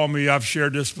that called me, I've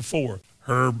shared this before.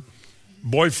 Her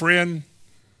boyfriend,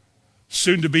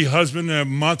 soon-to-be husband in a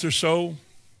month or so,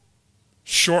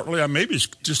 shortly, maybe it's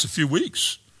just a few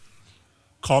weeks,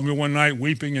 called me one night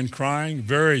weeping and crying,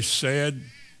 very sad,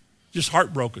 just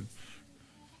heartbroken.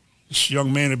 This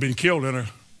young man had been killed in a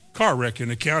car wreck in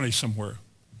the county somewhere.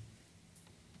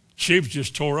 She was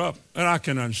just tore up, and I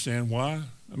can understand why.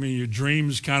 I mean, your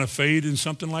dreams kind of fade in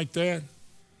something like that.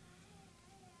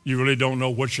 You really don't know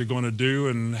what you're going to do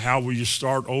and how will you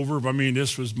start over. I mean,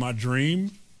 this was my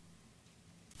dream.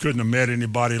 Couldn't have met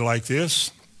anybody like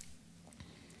this.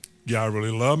 God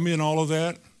really loved me and all of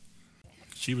that.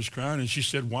 She was crying, and she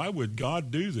said, why would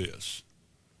God do this?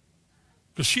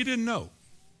 Because she didn't know.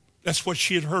 That's what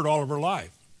she had heard all of her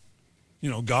life. You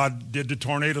know, God did the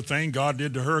tornado thing. God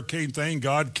did the hurricane thing.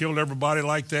 God killed everybody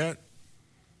like that.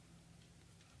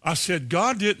 I said,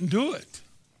 God didn't do it.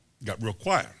 Got real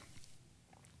quiet.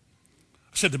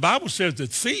 I said, the Bible says the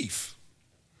thief,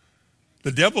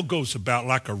 the devil goes about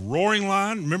like a roaring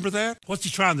lion. Remember that? What's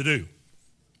he trying to do?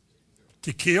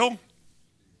 To kill,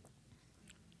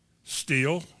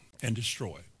 steal, and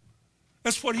destroy.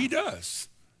 That's what he does.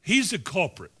 He's the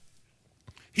culprit.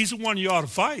 He's the one you ought to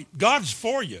fight. God's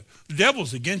for you. The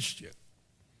devil's against you.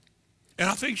 And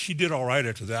I think she did all right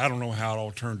after that. I don't know how it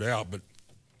all turned out, but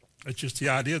it's just the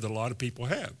idea that a lot of people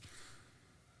have.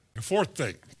 The fourth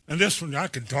thing, and this one, I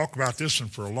could talk about this one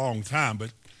for a long time,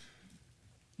 but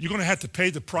you're going to have to pay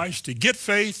the price to get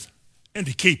faith and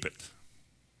to keep it.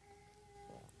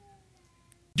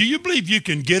 Do you believe you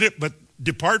can get it but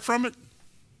depart from it?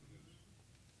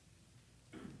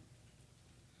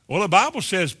 Well, the Bible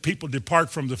says people depart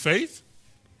from the faith.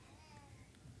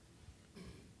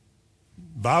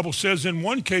 The Bible says in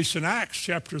one case in Acts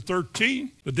chapter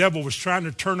 13, the devil was trying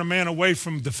to turn a man away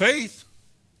from the faith,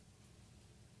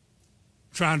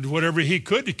 trying to do whatever he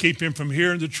could to keep him from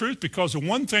hearing the truth, because the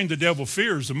one thing the devil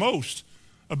fears the most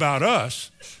about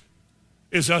us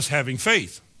is us having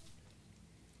faith.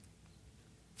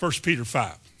 1 Peter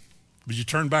 5. Would you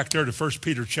turn back there to 1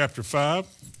 Peter chapter 5?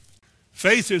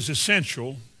 Faith is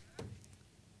essential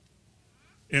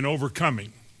in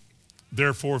overcoming.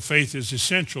 Therefore, faith is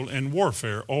essential in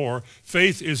warfare, or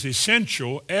faith is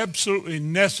essential, absolutely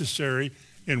necessary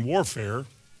in warfare,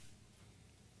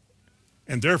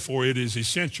 and therefore it is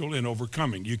essential in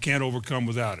overcoming. You can't overcome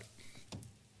without it.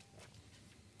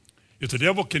 If the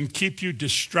devil can keep you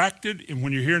distracted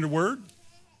when you're hearing the word,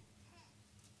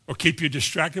 or keep you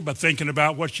distracted by thinking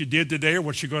about what you did today or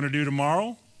what you're going to do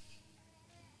tomorrow,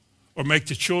 or make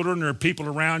the children or people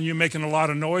around you making a lot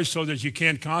of noise so that you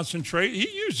can't concentrate, he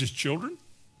uses children.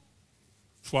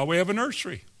 That's why we have a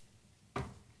nursery.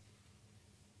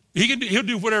 He'll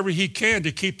do whatever he can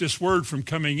to keep this word from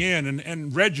coming in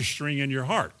and registering in your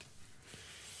heart.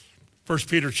 1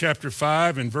 Peter chapter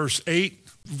 5 and verse 8.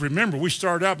 Remember, we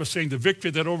started out by saying the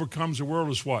victory that overcomes the world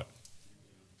is what?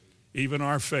 Even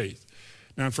our faith.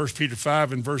 Now in 1 Peter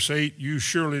 5 and verse 8, you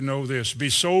surely know this. Be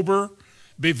sober,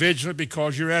 be vigilant,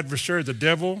 because your adversary, the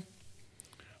devil,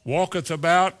 walketh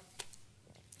about,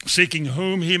 seeking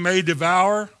whom he may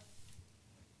devour.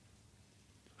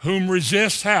 Whom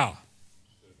resist, how?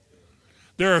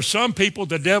 There are some people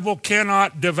the devil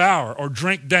cannot devour or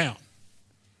drink down.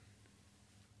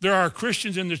 There are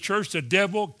Christians in the church the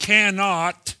devil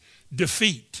cannot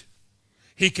defeat.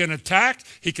 He can attack,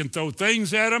 he can throw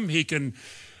things at them, he can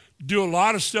do a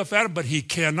lot of stuff at them, but he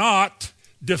cannot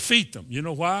defeat them. You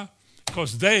know why?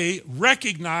 Because they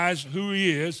recognize who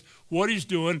he is, what he's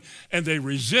doing, and they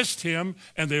resist him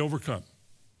and they overcome.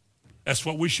 That's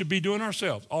what we should be doing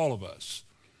ourselves, all of us.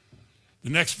 The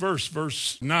next verse,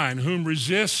 verse 9, whom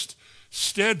resist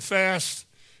steadfast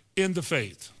in the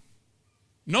faith.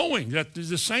 Knowing that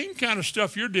the same kind of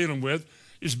stuff you're dealing with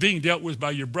is being dealt with by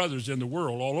your brothers in the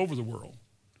world, all over the world.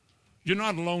 You're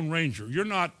not a lone ranger. You're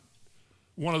not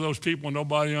one of those people,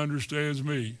 nobody understands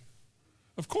me.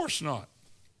 Of course not.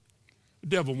 The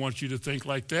devil wants you to think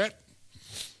like that.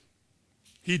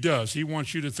 He does. He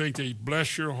wants you to think that,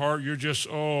 bless your heart, you're just,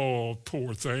 oh,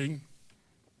 poor thing.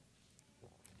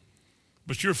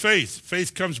 But your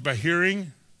faith comes by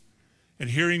hearing, and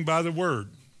hearing by the word.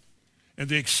 And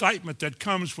the excitement that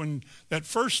comes when that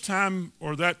first time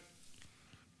or that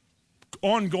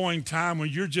ongoing time when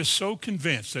you're just so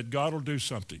convinced that God will do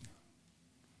something.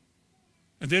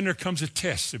 And then there comes a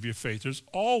test of your faith. There's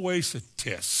always a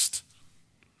test.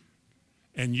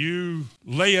 And you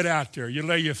lay it out there. You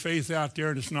lay your faith out there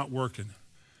and it's not working.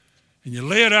 And you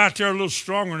lay it out there a little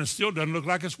stronger and it still doesn't look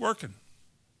like it's working.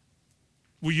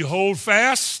 Will you hold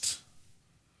fast?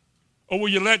 Or will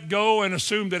you let go and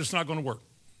assume that it's not going to work?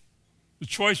 The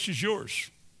choice is yours.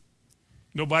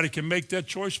 Nobody can make that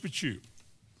choice but you.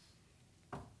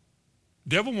 The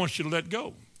devil wants you to let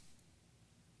go.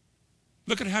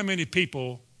 Look at how many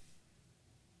people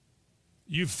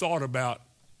you've thought about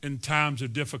in times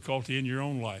of difficulty in your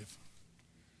own life.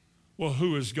 Well,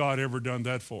 who has God ever done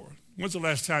that for? When's the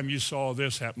last time you saw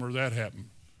this happen or that happen?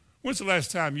 When's the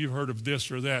last time you heard of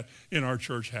this or that in our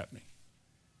church happening?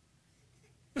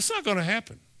 It's not going to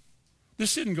happen.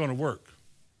 This isn't going to work.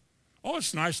 Oh,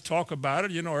 it's nice to talk about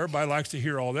it. You know, everybody likes to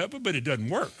hear all that, but it doesn't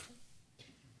work.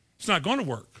 It's not going to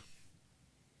work.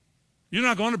 You're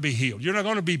not going to be healed. You're not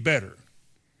going to be better.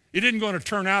 It isn't going to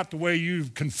turn out the way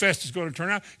you've confessed it's going to turn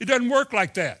out. It doesn't work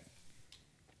like that.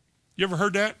 You ever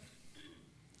heard that?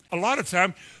 A lot of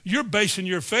time, you're basing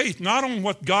your faith not on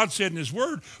what God said in his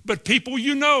word, but people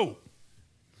you know.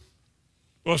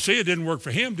 Well, see, it didn't work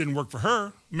for him, didn't work for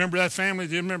her. Remember that family?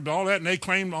 Didn't remember all that? And they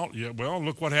claimed all, yeah, well,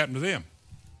 look what happened to them.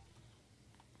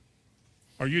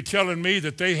 Are you telling me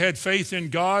that they had faith in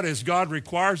God as God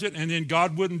requires it and then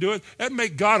God wouldn't do it? That'd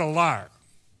make God a liar.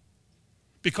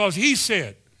 Because he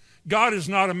said, God is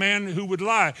not a man who would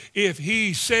lie. If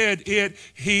he said it,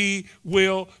 he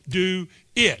will do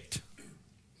it.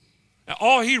 Now,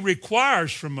 all he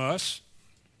requires from us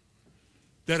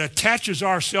that attaches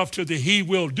ourselves to the he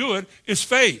will do it is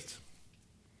faith.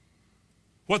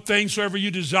 What things soever you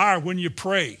desire when you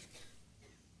pray.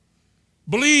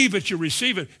 Believe that you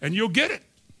receive it and you'll get it.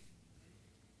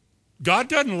 God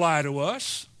doesn't lie to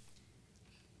us.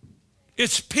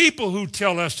 It's people who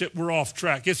tell us that we're off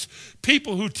track. It's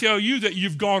people who tell you that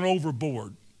you've gone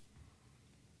overboard.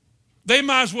 They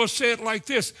might as well say it like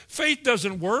this. Faith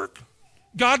doesn't work.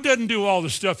 God doesn't do all the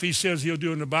stuff he says he'll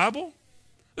do in the Bible.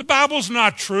 The Bible's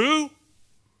not true.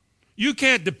 You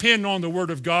can't depend on the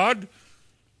word of God.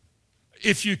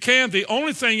 If you can, the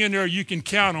only thing in there you can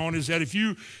count on is that if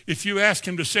you ask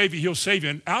him to save you, he'll save you.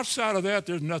 And outside of that,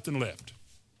 there's nothing left.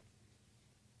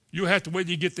 You'll have to wait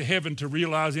till you get to heaven to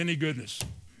realize any goodness.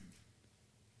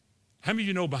 How many of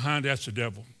you know behind that's the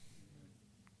devil?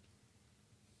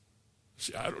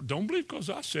 See, I don't believe because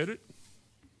I said it.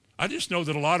 I just know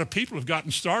that a lot of people have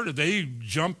gotten started. They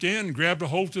jumped in and grabbed a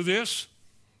hold of this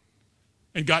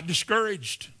and got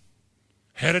discouraged.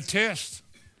 Had a test.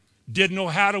 Didn't know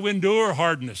how to endure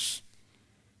hardness.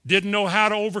 Didn't know how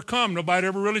to overcome. Nobody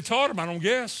ever really taught them, I don't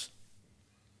guess.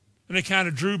 And they kind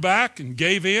of drew back and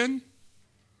gave in.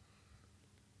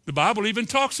 The Bible even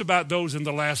talks about those in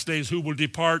the last days who will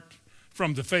depart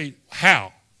from the faith.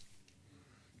 How?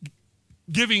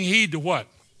 Giving heed to what?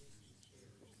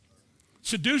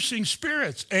 Seducing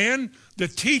spirits and the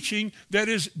teaching that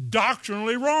is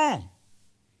doctrinally wrong.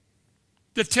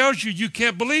 That tells you you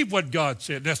can't believe what God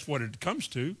said. That's what it comes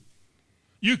to.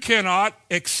 You cannot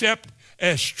accept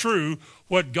as true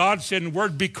what God said in the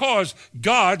Word because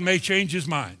God may change his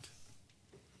mind.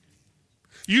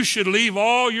 You should leave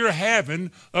all your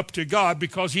having up to God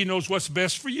because he knows what's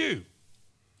best for you.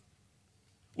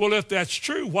 Well, if that's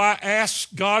true, why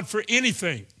ask God for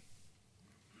anything?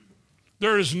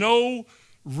 There is no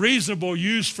reasonable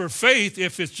use for faith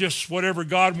if it's just whatever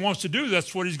God wants to do,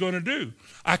 that's what he's going to do.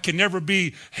 I can never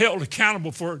be held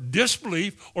accountable for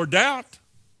disbelief or doubt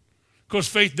because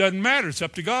faith doesn't matter. It's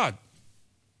up to God.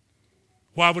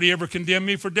 Why would he ever condemn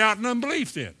me for doubt and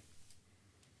unbelief then?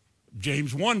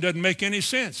 James 1 doesn't make any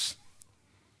sense.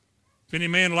 If any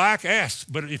man lack, ask.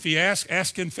 But if he asks,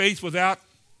 ask in faith without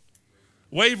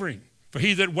wavering. For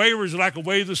he that wavers is like a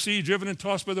wave of the sea driven and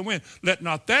tossed by the wind. Let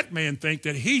not that man think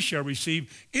that he shall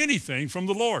receive anything from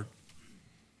the Lord.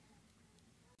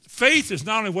 Faith is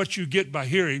not only what you get by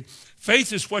hearing,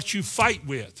 faith is what you fight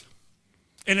with.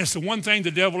 And it's the one thing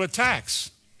the devil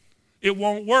attacks. It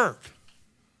won't work.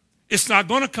 It's not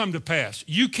going to come to pass.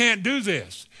 You can't do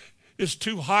this. It's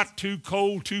too hot, too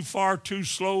cold, too far, too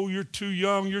slow. You're too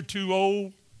young, you're too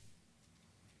old.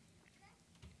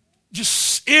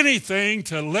 Just anything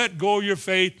to let go of your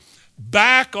faith,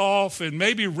 back off, and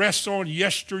maybe rest on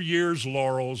yesteryear's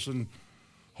laurels and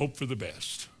hope for the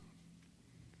best.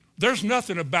 There's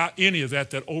nothing about any of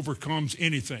that that overcomes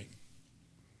anything.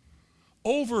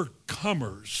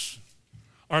 Overcomers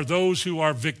are those who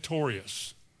are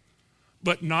victorious,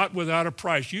 but not without a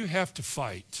price. You have to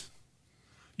fight.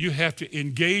 You have to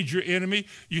engage your enemy.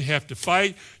 You have to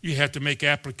fight. You have to make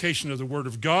application of the Word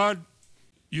of God.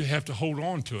 You have to hold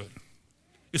on to it.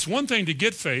 It's one thing to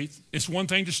get faith. It's one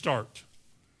thing to start.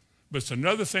 But it's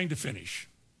another thing to finish.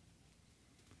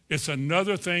 It's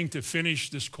another thing to finish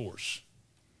this course.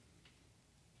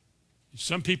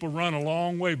 Some people run a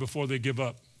long way before they give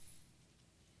up.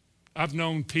 I've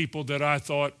known people that I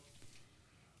thought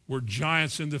were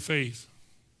giants in the faith.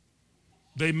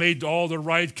 They made all the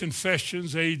right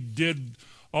confessions. They did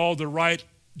all the right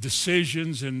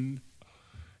decisions. And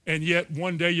yet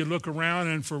one day you look around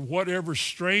and for whatever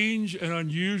strange and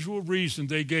unusual reason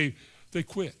they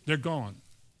quit. They're gone.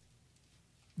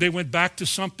 They went back to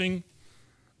something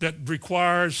that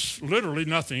requires literally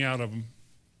nothing out of them.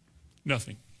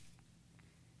 Nothing.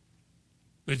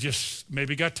 They just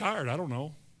maybe got tired. I don't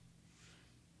know.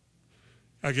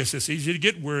 I guess it's easy to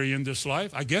get weary in this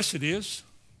life. I guess it is.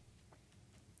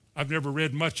 I've never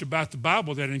read much about the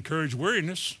Bible that encouraged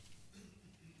weariness.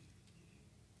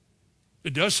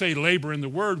 It does say labor in the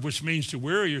word, which means to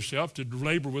weary yourself, to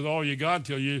labor with all you got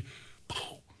until you,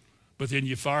 but then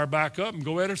you fire back up and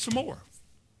go at it some more.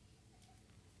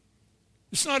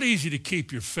 It's not easy to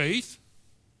keep your faith.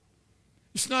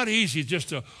 It's not easy just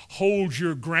to hold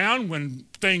your ground when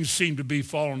things seem to be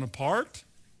falling apart.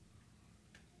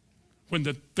 When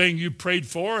the thing you prayed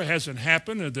for hasn't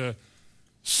happened, or the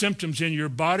symptoms in your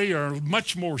body are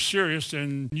much more serious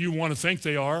than you want to think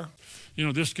they are. You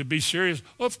know, this could be serious.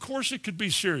 Well, of course it could be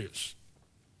serious.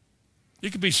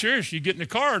 It could be serious. You get in the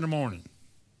car in the morning.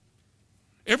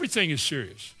 Everything is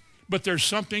serious. But there's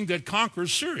something that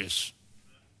conquers serious.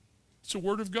 It's the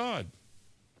Word of God.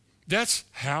 That's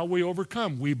how we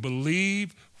overcome. We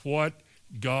believe what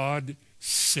God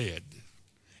said.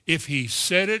 If he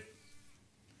said it,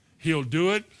 he'll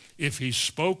do it. If he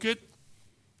spoke it,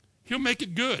 he'll make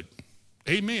it good.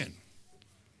 Amen.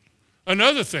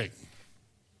 Another thing,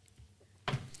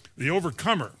 the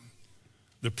overcomer,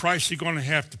 the price you're going to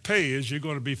have to pay is you're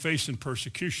going to be facing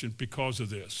persecution because of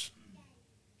this.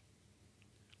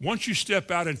 Once you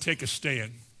step out and take a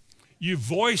stand, you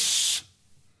voice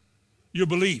your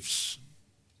beliefs.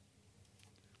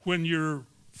 When your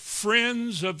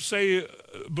friends of, say,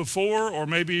 before, or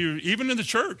maybe even in the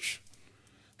church,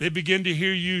 they begin to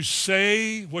hear you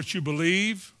say what you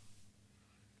believe,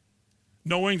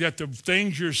 knowing that the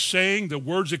things you're saying, the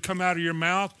words that come out of your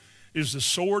mouth, is the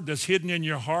sword that's hidden in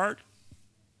your heart,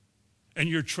 and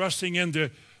you're trusting in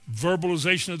the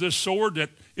verbalization of this sword that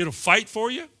it'll fight for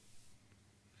you,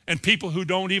 and people who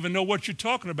don't even know what you're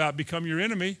talking about become your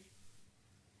enemy.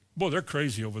 Boy, they're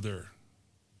crazy over there.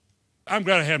 I'm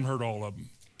glad I haven't heard all of them.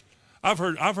 I've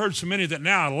heard so many that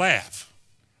now I laugh.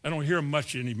 I don't hear them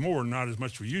much anymore, not as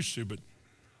much as we used to, but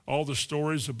all the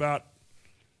stories about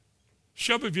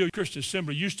Shelbyville Christian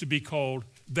Assembly used to be called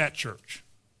That Church.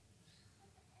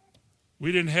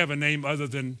 We didn't have a name other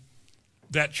than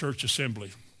That Church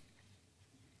Assembly.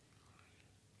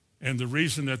 And the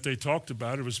reason that they talked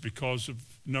about it was because of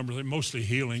mostly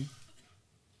healing,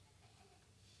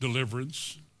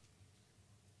 deliverance,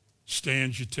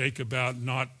 stands you take about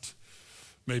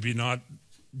maybe not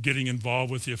getting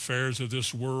involved with the affairs of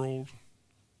this world.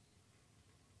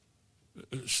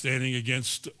 standing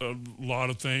against a lot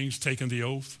of things, taking the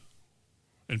oath,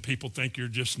 and people think you're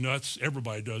just nuts.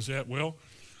 Everybody does that. Well,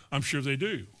 I'm sure they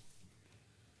do.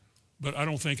 But I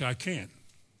don't think I can.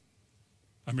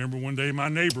 I remember one day my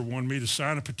neighbor wanted me to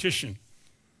sign a petition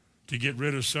to get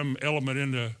rid of some element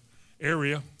in the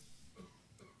area.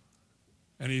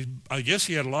 And I guess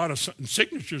he had a lot of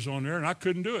signatures on there, and I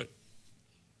couldn't do it.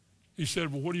 He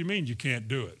said, well, what do you mean you can't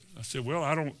do it? I said,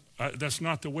 well, that's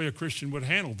not the way a Christian would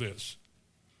handle this.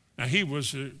 Now, he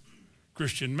was a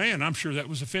Christian man. I'm sure that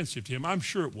was offensive to him. I'm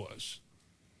sure it was.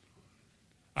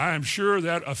 I am sure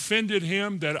that offended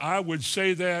him, that I would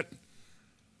say that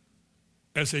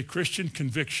as a Christian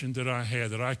conviction that I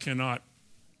had, that I cannot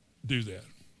do that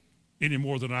any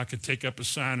more than I could take up a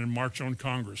sign and march on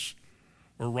Congress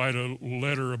or write a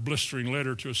letter, a blistering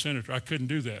letter to a senator. I couldn't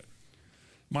do that.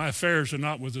 My affairs are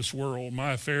not with this world.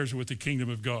 My affairs are with the kingdom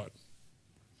of God.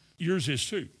 Yours is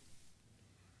too.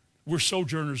 We're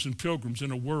sojourners and pilgrims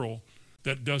in a world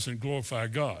that doesn't glorify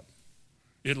God.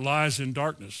 It lies in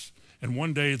darkness. And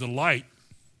one day the light,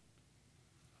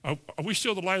 are we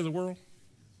still the light of the world?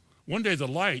 One day the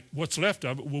light, what's left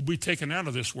of it, will be taken out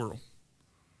of this world.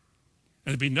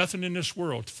 And there'll be nothing in this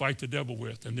world to fight the devil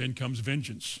with. And then comes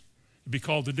vengeance. It'll be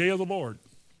called the day of the Lord.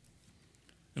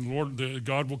 And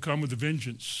God will come with a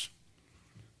vengeance.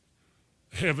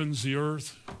 Heavens, the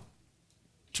earth,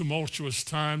 tumultuous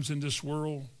times in this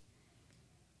world.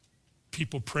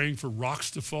 People praying for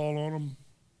rocks to fall on them.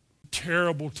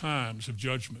 Terrible times of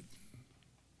judgment.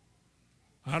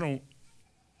 I don't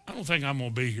think I'm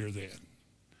going to be here then.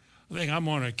 I think I'm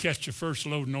going to catch the first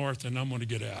load north and I'm going to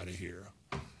get out of here.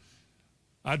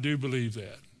 I do believe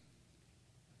that.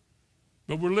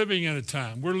 But we're living in a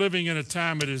time. We're living in a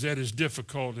time that is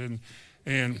difficult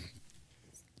and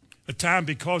a time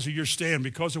because of your stand,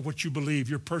 because of what you believe,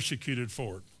 you're persecuted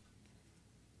for it.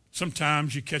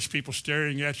 Sometimes you catch people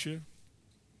staring at you.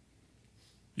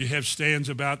 You have stands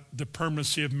about the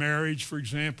permanency of marriage, for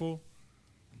example,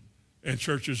 and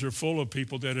churches are full of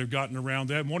people that have gotten around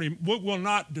that. Will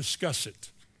not discuss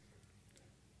it.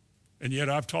 And yet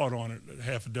I've taught on it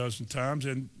half a dozen times,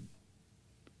 and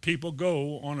people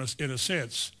go on in a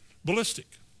sense, ballistic.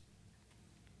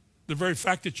 The very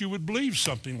fact that you would believe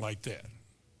something like that.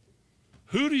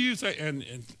 Who do you think, and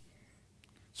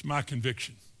it's my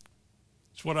conviction.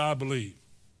 It's what I believe.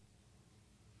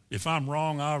 If I'm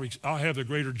wrong, I'll have the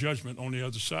greater judgment on the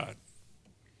other side.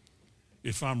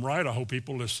 If I'm right, I hope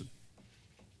people listen.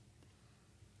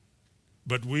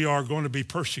 But we are going to be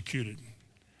persecuted.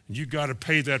 And you've got to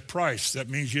pay that price. That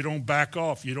means you don't back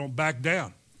off. You don't back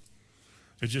down.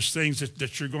 It's just things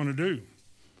that you're going to do.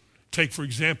 Take, for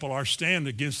example, our stand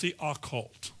against the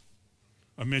occult.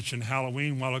 I mentioned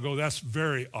Halloween a while ago. That's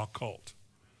very occult.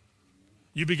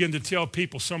 You begin to tell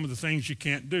people some of the things you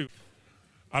can't do.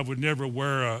 I would never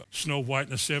wear a Snow White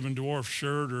and the Seven Dwarfs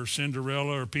shirt or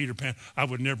Cinderella or Peter Pan. I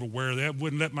would never wear that.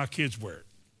 Wouldn't let my kids wear it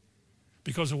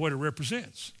because of what it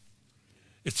represents.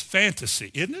 It's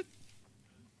fantasy, isn't it?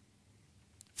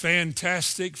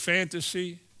 Fantastic,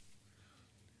 fantasy.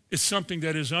 It's something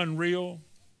that is unreal,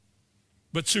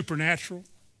 but supernatural.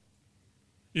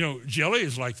 You know, Jelly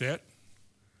is like that.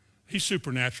 He's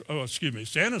supernatural. Oh, excuse me.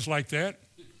 Santa's like that.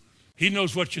 He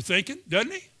knows what you're thinking,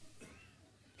 doesn't he?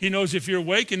 He knows if you're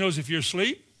awake. He knows if you're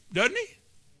asleep, doesn't he?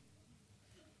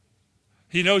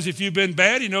 He knows if you've been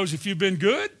bad. He knows if you've been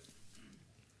good.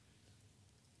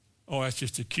 Oh, that's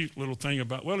just a cute little thing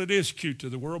about, well, it is cute to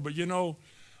the world, but you know,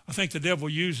 I think the devil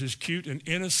uses cute and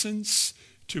innocence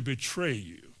to betray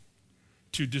you,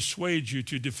 to dissuade you,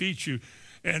 to defeat you,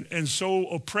 and so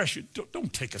oppress you.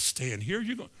 Don't take a stand here.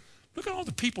 Look at all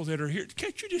the people that are here.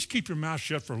 Can't you just keep your mouth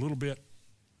shut for a little bit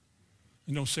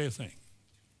and don't say a thing?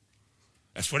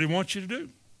 That's what he wants you to do.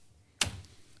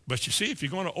 But you see, if you're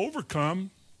going to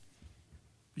overcome,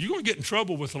 you're going to get in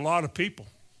trouble with a lot of people.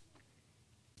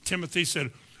 Timothy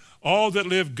said, all that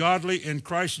live godly in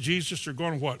Christ Jesus are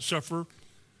going to what? Suffer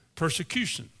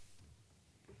persecution.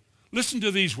 Listen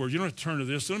to these words. You don't have to turn to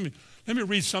this. Let me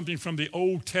read something from the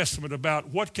Old Testament about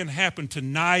what can happen to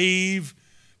naive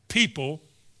people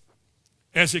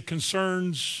as it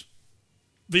concerns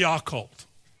the occult.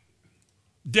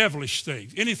 Devilish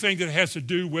things, anything that has to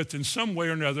do with, in some way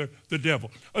or another, the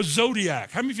devil. A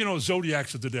zodiac. How many of you know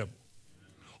zodiacs are the devil?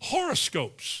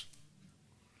 Horoscopes.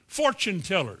 Fortune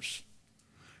tellers.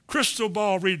 Crystal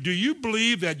ball reader. Do you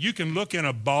believe that you can look in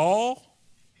a ball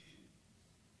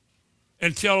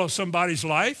and tell of somebody's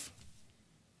life?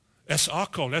 That's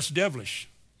occult. That's devilish.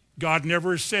 God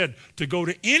never has said to go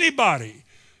to anybody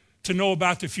to know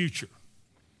about the future.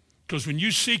 Because when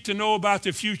you seek to know about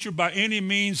the future by any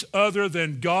means other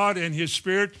than God and his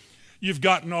Spirit, you've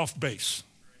gotten off base.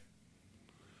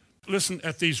 Listen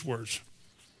at these words.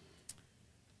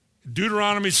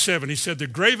 Deuteronomy 7, he said, the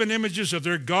graven images of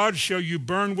their gods shall you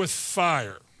burn with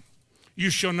fire. You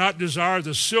shall not desire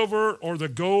the silver or the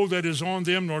gold that is on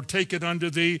them, nor take it unto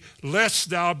thee, lest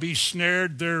thou be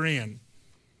snared therein.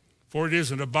 For it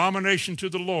is an abomination to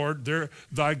the Lord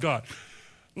thy God.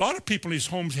 A lot of people in these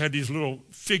homes had these little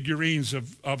figurines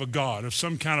of a god, of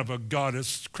some kind of a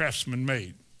goddess craftsman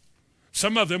made.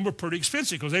 Some of them were pretty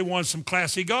expensive because they wanted some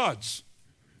classy gods.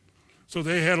 So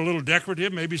they had a little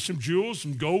decorative, maybe some jewels,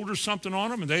 some gold or something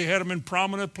on them, and they had them in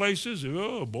prominent places.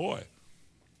 Oh, boy.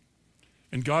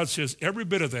 And God says every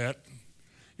bit of that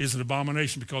is an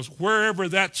abomination, because wherever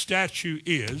that statue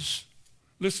is,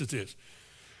 listen to this,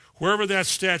 wherever that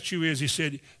statue is, he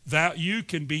said, that you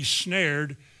can be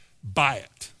snared by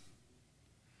it.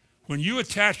 When you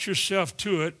attach yourself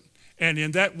to it, and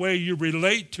in that way you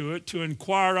relate to it, to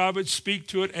inquire of it, speak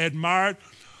to it, admire it,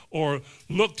 or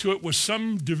look to it with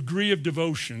some degree of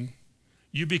devotion,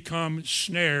 you become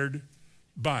snared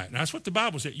by it. Now, that's what the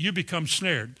Bible says. You become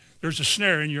snared. There's a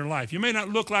snare in your life. You may not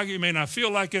look like it, you may not feel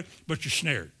like it, but you're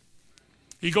snared.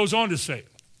 He goes on to say,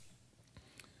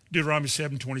 Deuteronomy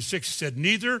 7:26, he said,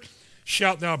 neither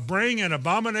shalt thou bring an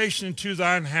abomination into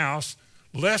thine house,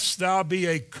 lest thou be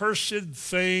a cursed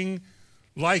thing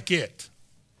like it.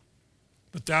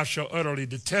 But thou shalt utterly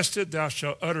detest it, thou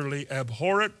shalt utterly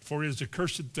abhor it, for it is a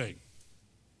cursed thing.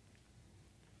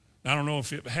 I don't know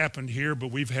if it happened here,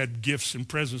 but we've had gifts and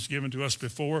presents given to us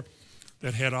before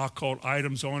that had occult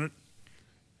items on it.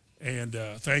 And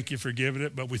thank you for giving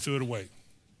it, but we threw it away.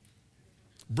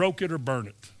 Broke it or burn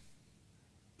it.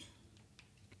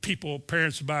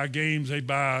 Parents buy games, they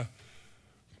buy,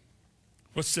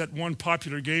 what's that one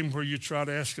popular game where you try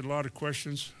to ask it a lot of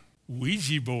questions?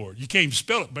 Ouija board. You can't even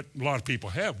spell it, but a lot of people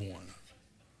have one.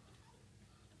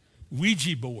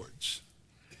 Ouija boards.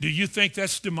 Do you think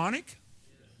that's demonic?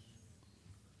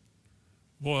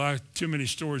 Boy, too many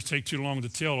stories take too long to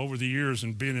tell over the years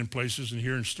and being in places and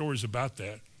hearing stories about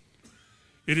that.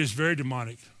 It is very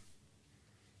demonic.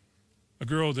 A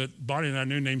girl that Bonnie and I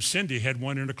knew named Cindy had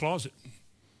one in her closet.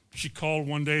 She called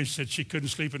one day and said she couldn't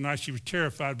sleep at night. She was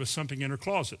terrified by something in her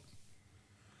closet.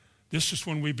 This is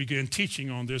when we began teaching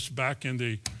on this back in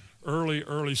the early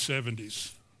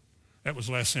 70s. That was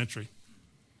last century.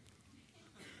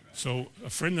 So a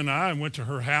friend and I went to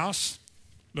her house,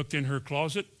 looked in her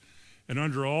closet, and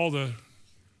under all the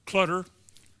clutter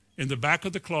in the back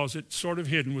of the closet, sort of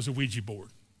hidden, was a Ouija board.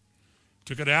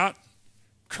 Took it out,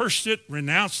 cursed it,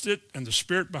 renounced it, and the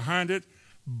spirit behind it,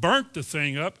 burnt the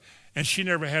thing up, and she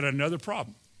never had another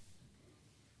problem.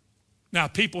 Now,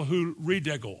 people who read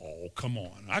that go, oh, come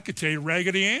on. I could tell you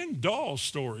Raggedy Ann doll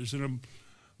stories and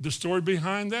the story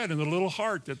behind that and the little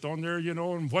heart that's on there,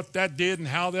 and what that did and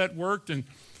how that worked. And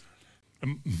a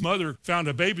mother found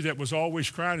a baby that was always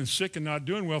crying and sick and not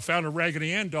doing well, found a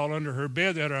Raggedy Ann doll under her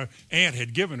bed that her aunt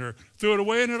had given her, threw it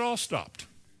away, and it all stopped.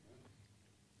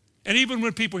 And even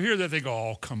when people hear that, they go,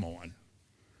 oh, come on.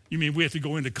 You mean we have to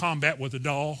go into combat with a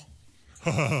doll?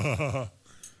 A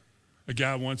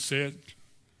guy once said,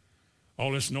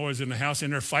 all this noise in the house,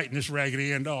 and they're fighting this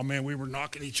Raggedy Ann doll. Man, we were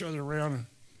knocking each other around.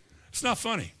 It's not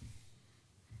funny.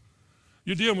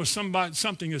 You're dealing with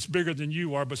something that's bigger than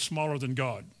you are, but smaller than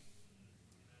God.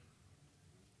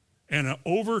 And an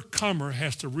overcomer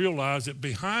has to realize that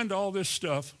behind all this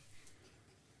stuff,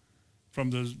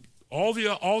 from all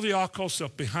the occult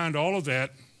stuff, behind all of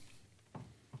that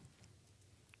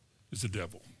is the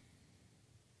devil.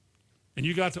 And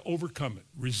you got to overcome it,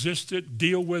 resist it,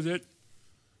 deal with it,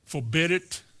 forbid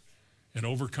it, and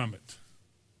overcome it.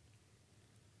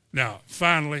 Now,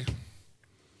 finally,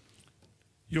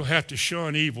 you'll have to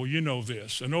shun evil. You know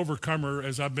this. An overcomer,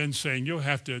 as I've been saying, you'll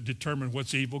have to determine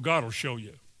what's evil. God will show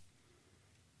you.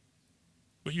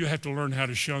 But you have to learn how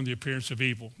to shun the appearance of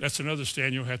evil. That's another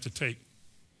stand you'll have to take.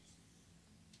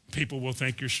 People will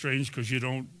think you're strange because you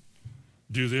don't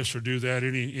do this or do that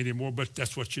anymore, but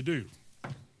that's what you do.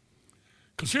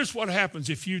 Because here's what happens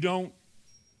if you don't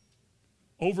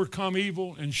overcome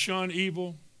evil and shun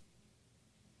evil.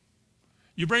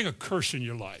 You bring a curse in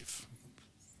your life.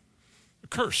 A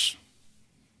curse.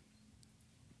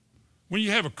 When you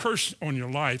have a curse on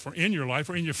your life or in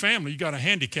your family, you got a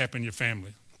handicap in your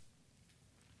family.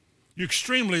 You're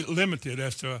extremely limited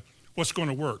as to what's going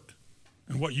to work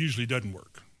and what usually doesn't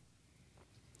work.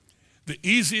 The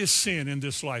easiest sin in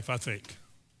this life, I think,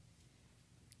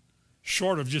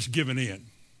 short of just giving in,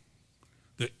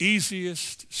 the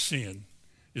easiest sin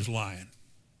is lying.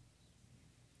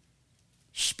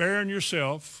 Sparing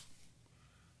yourself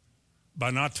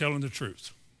by not telling the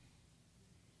truth.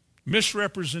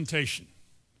 Misrepresentation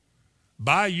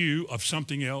by you of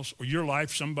something else or your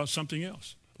life about something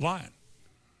else. Lying.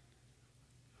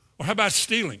 Or how about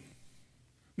stealing?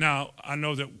 Now, I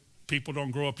know that people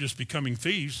don't grow up just becoming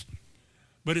thieves,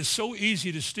 but it's so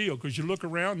easy to steal because you look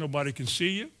around, nobody can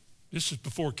see you. This is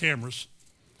before cameras.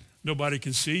 Nobody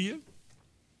can see you.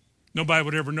 Nobody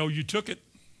would ever know you took it.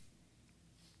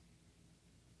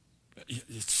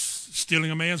 It's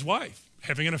stealing a man's wife,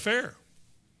 having an affair.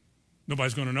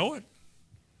 Nobody's going to know it.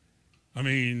 I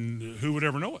mean, who would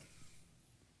ever know it?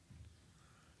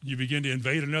 You begin to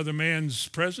invade another man's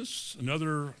presence,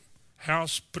 another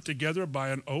house put together by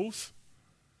an oath,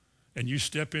 and you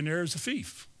step in there as a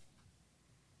thief,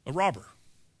 a robber,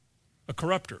 a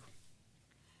corrupter.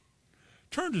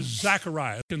 Turn to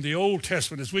Zechariah in the Old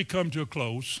Testament as we come to a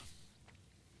close.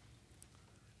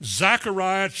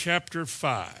 Zechariah chapter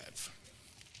 5.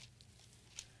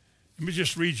 Let me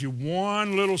just read you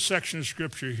one little section of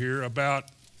scripture here about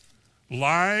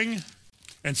lying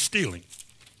and stealing.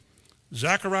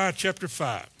 Zechariah chapter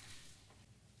 5,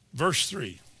 verse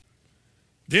 3.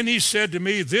 Then he said to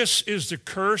me, this is the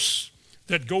curse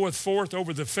that goeth forth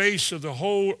over the face of the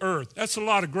whole earth. That's a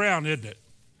lot of ground, isn't it?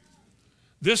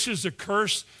 This is the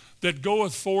curse that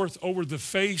goeth forth over the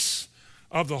face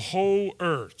of the whole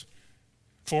earth.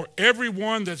 For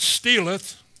everyone that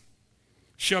stealeth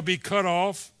shall be cut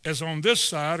off, as on this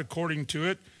side, according to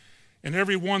it, and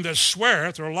every one that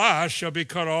sweareth or lies shall be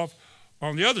cut off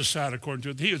on the other side, according to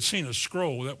it. He had seen a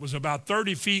scroll that was about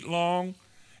 30 feet long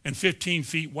and 15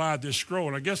 feet wide, this scroll.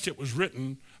 And I guess it was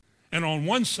written, and on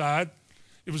one side,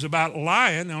 it was about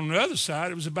lying, and on the other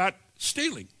side, it was about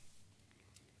stealing.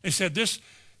 They said this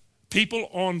people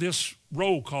on this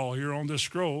roll call here, on this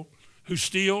scroll, who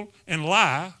steal and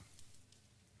lie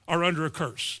are under a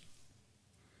curse.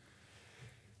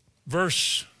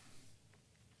 Verse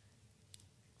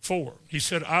 4, he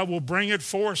said, I will bring it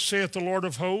forth, saith the Lord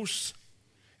of hosts,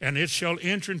 and it shall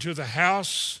enter into the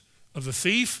house of the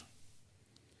thief,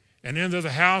 and into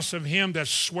the house of him that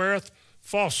sweareth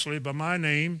falsely by my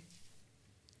name,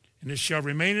 and it shall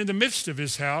remain in the midst of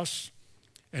his house,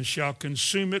 and shall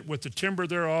consume it with the timber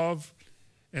thereof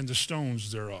and the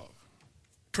stones thereof.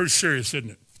 Pretty serious,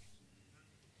 isn't it?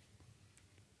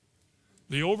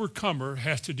 The overcomer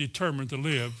has to determine to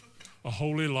live a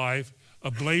holy life,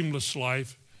 a blameless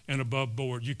life, and above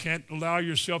board. You can't allow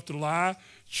yourself to lie,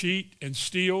 cheat, and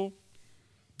steal,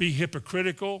 be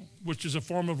hypocritical, which is a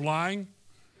form of lying.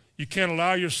 You can't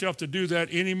allow yourself to do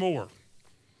that anymore.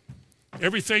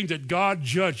 Everything that God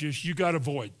judges, you got to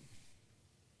avoid.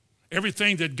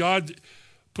 Everything that God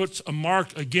puts a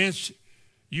mark against,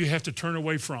 you have to turn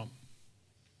away from.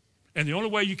 And the only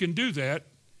way you can do that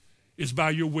is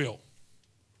by your will.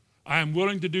 I am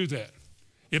willing to do that.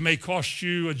 It may cost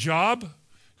you a job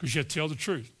because you have to tell the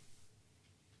truth.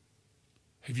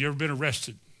 Have you ever been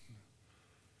arrested?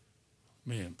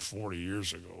 Man, 40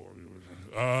 years ago.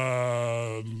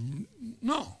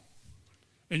 No.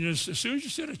 And as soon as you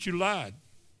said it, you lied.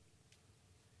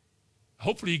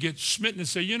 Hopefully you get smitten and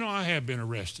say, I have been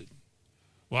arrested.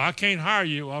 Well, I can't hire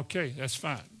you. Okay, that's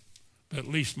fine. But at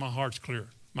least my heart's clear.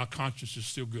 My conscience is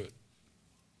still good.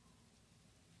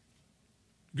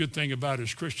 Good thing about it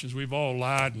as Christians, we've all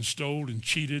lied and stole and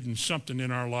cheated and something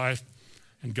in our life,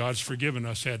 and God's forgiven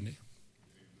us, hasn't he?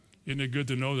 Isn't it good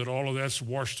to know that all of that's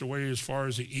washed away as far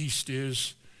as the east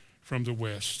is from the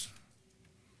west?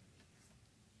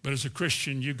 But as a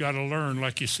Christian, you've got to learn,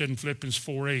 like you said in Philippians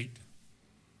 4:8,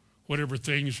 whatever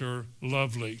things are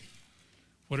lovely,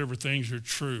 whatever things are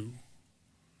true,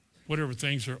 whatever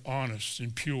things are honest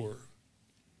and pure,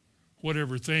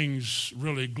 whatever things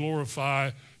really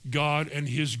glorify God and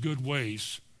his good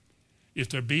ways. If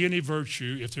there be any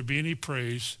virtue, if there be any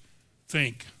praise,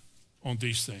 think on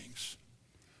these things.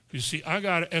 You see,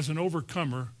 as an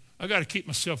overcomer, I got to keep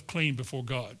myself clean before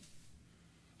God.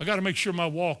 I got to make sure my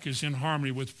walk is in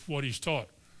harmony with what he's taught.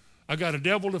 I got a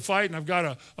devil to fight, and I've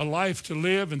got a life to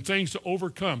live and things to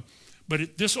overcome.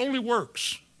 But this only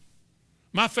works.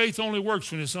 My faith only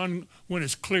works when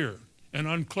it's clear and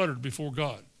uncluttered before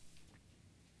God.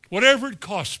 Whatever it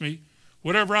costs me,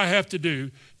 whatever I have to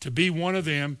do to be one of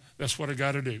them, that's what I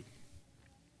got to do.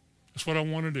 That's what I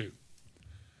want to do.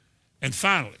 And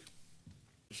finally,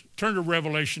 turn to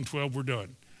Revelation 12. We're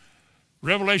done.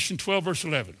 Revelation 12, verse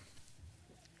 11.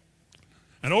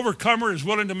 An overcomer is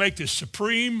willing to make this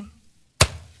supreme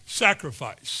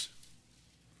sacrifice.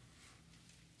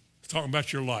 It's talking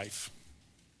about your life.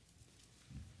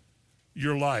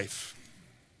 Your life.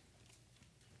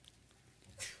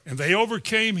 And they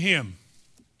overcame him,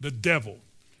 the devil,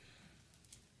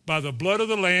 by the blood of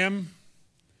the Lamb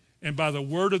and by the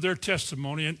word of their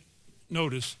testimony. And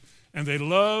notice, and they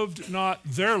loved not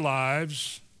their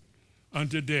lives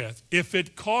unto death. If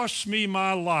it costs me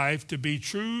my life to be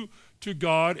true to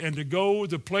God and to go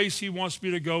the place he wants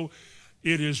me to go,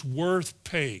 it is worth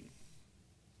paying.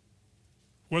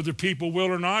 Whether people will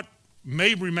or not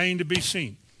may remain to be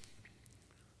seen.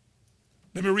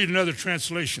 Let me read another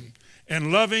translation.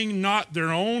 And loving not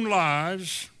their own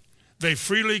lives, they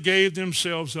freely gave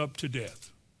themselves up to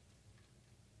death.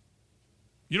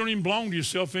 You don't even belong to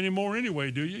yourself anymore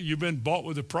anyway, do you? You've been bought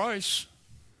with a price.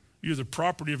 You're the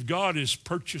property of God, his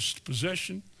purchased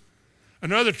possession.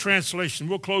 Another translation,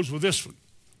 we'll close with this one.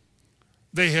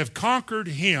 They have conquered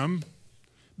him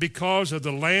because of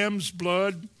the Lamb's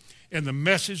blood and the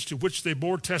message to which they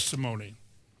bore testimony.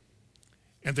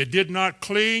 And they did not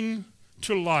cling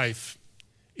to life,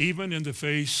 even in the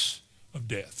face of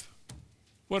death.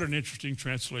 What an interesting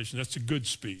translation. That's a good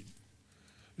speed.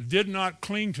 Did not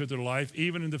cling to their life,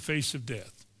 even in the face of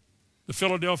death. The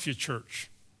Philadelphia church,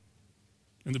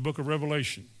 in the book of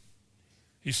Revelation,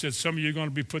 he said, some of you are going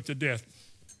to be put to death,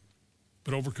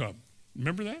 but overcome.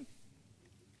 Remember that?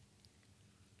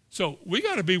 So we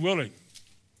got to be willing.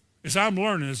 As I'm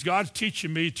learning, as God's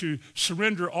teaching me to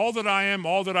surrender all that I am,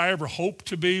 all that I ever hope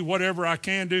to be, whatever I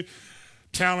can do,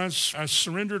 talents, I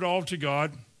surrender it all to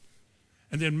God,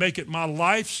 and then make it my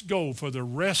life's goal for the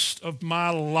rest of my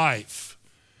life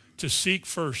to seek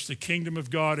first the kingdom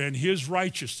of God and his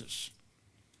righteousness.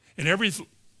 And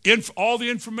all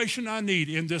the information I need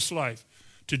in this life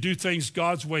to do things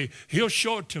God's way, he'll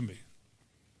show it to me.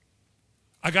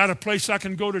 I got a place I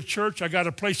can go to church. I got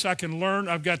a place I can learn.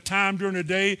 I've got time during the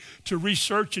day to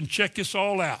research and check this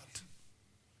all out.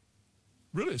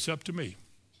 Really, it's up to me.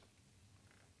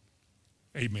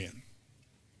 Amen.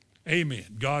 Amen.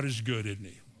 God is good, isn't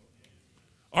he?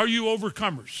 Are you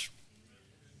overcomers?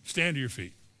 Stand to your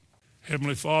feet.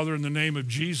 Heavenly Father, in the name of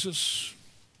Jesus,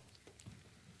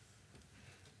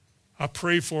 I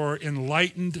pray for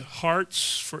enlightened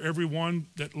hearts for everyone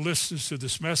that listens to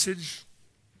this message.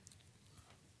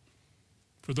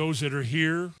 For those that are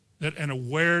here, that an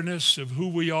awareness of who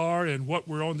we are and what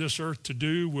we're on this earth to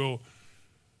do will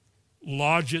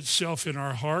lodge itself in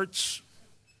our hearts,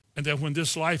 and that when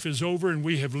this life is over and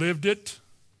we have lived it,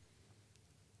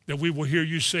 that we will hear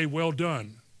you say, well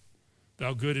done,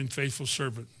 thou good and faithful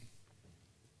servant.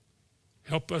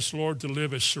 Help us, Lord, to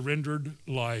live a surrendered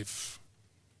life.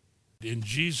 In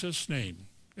Jesus' name,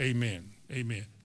 amen. Amen.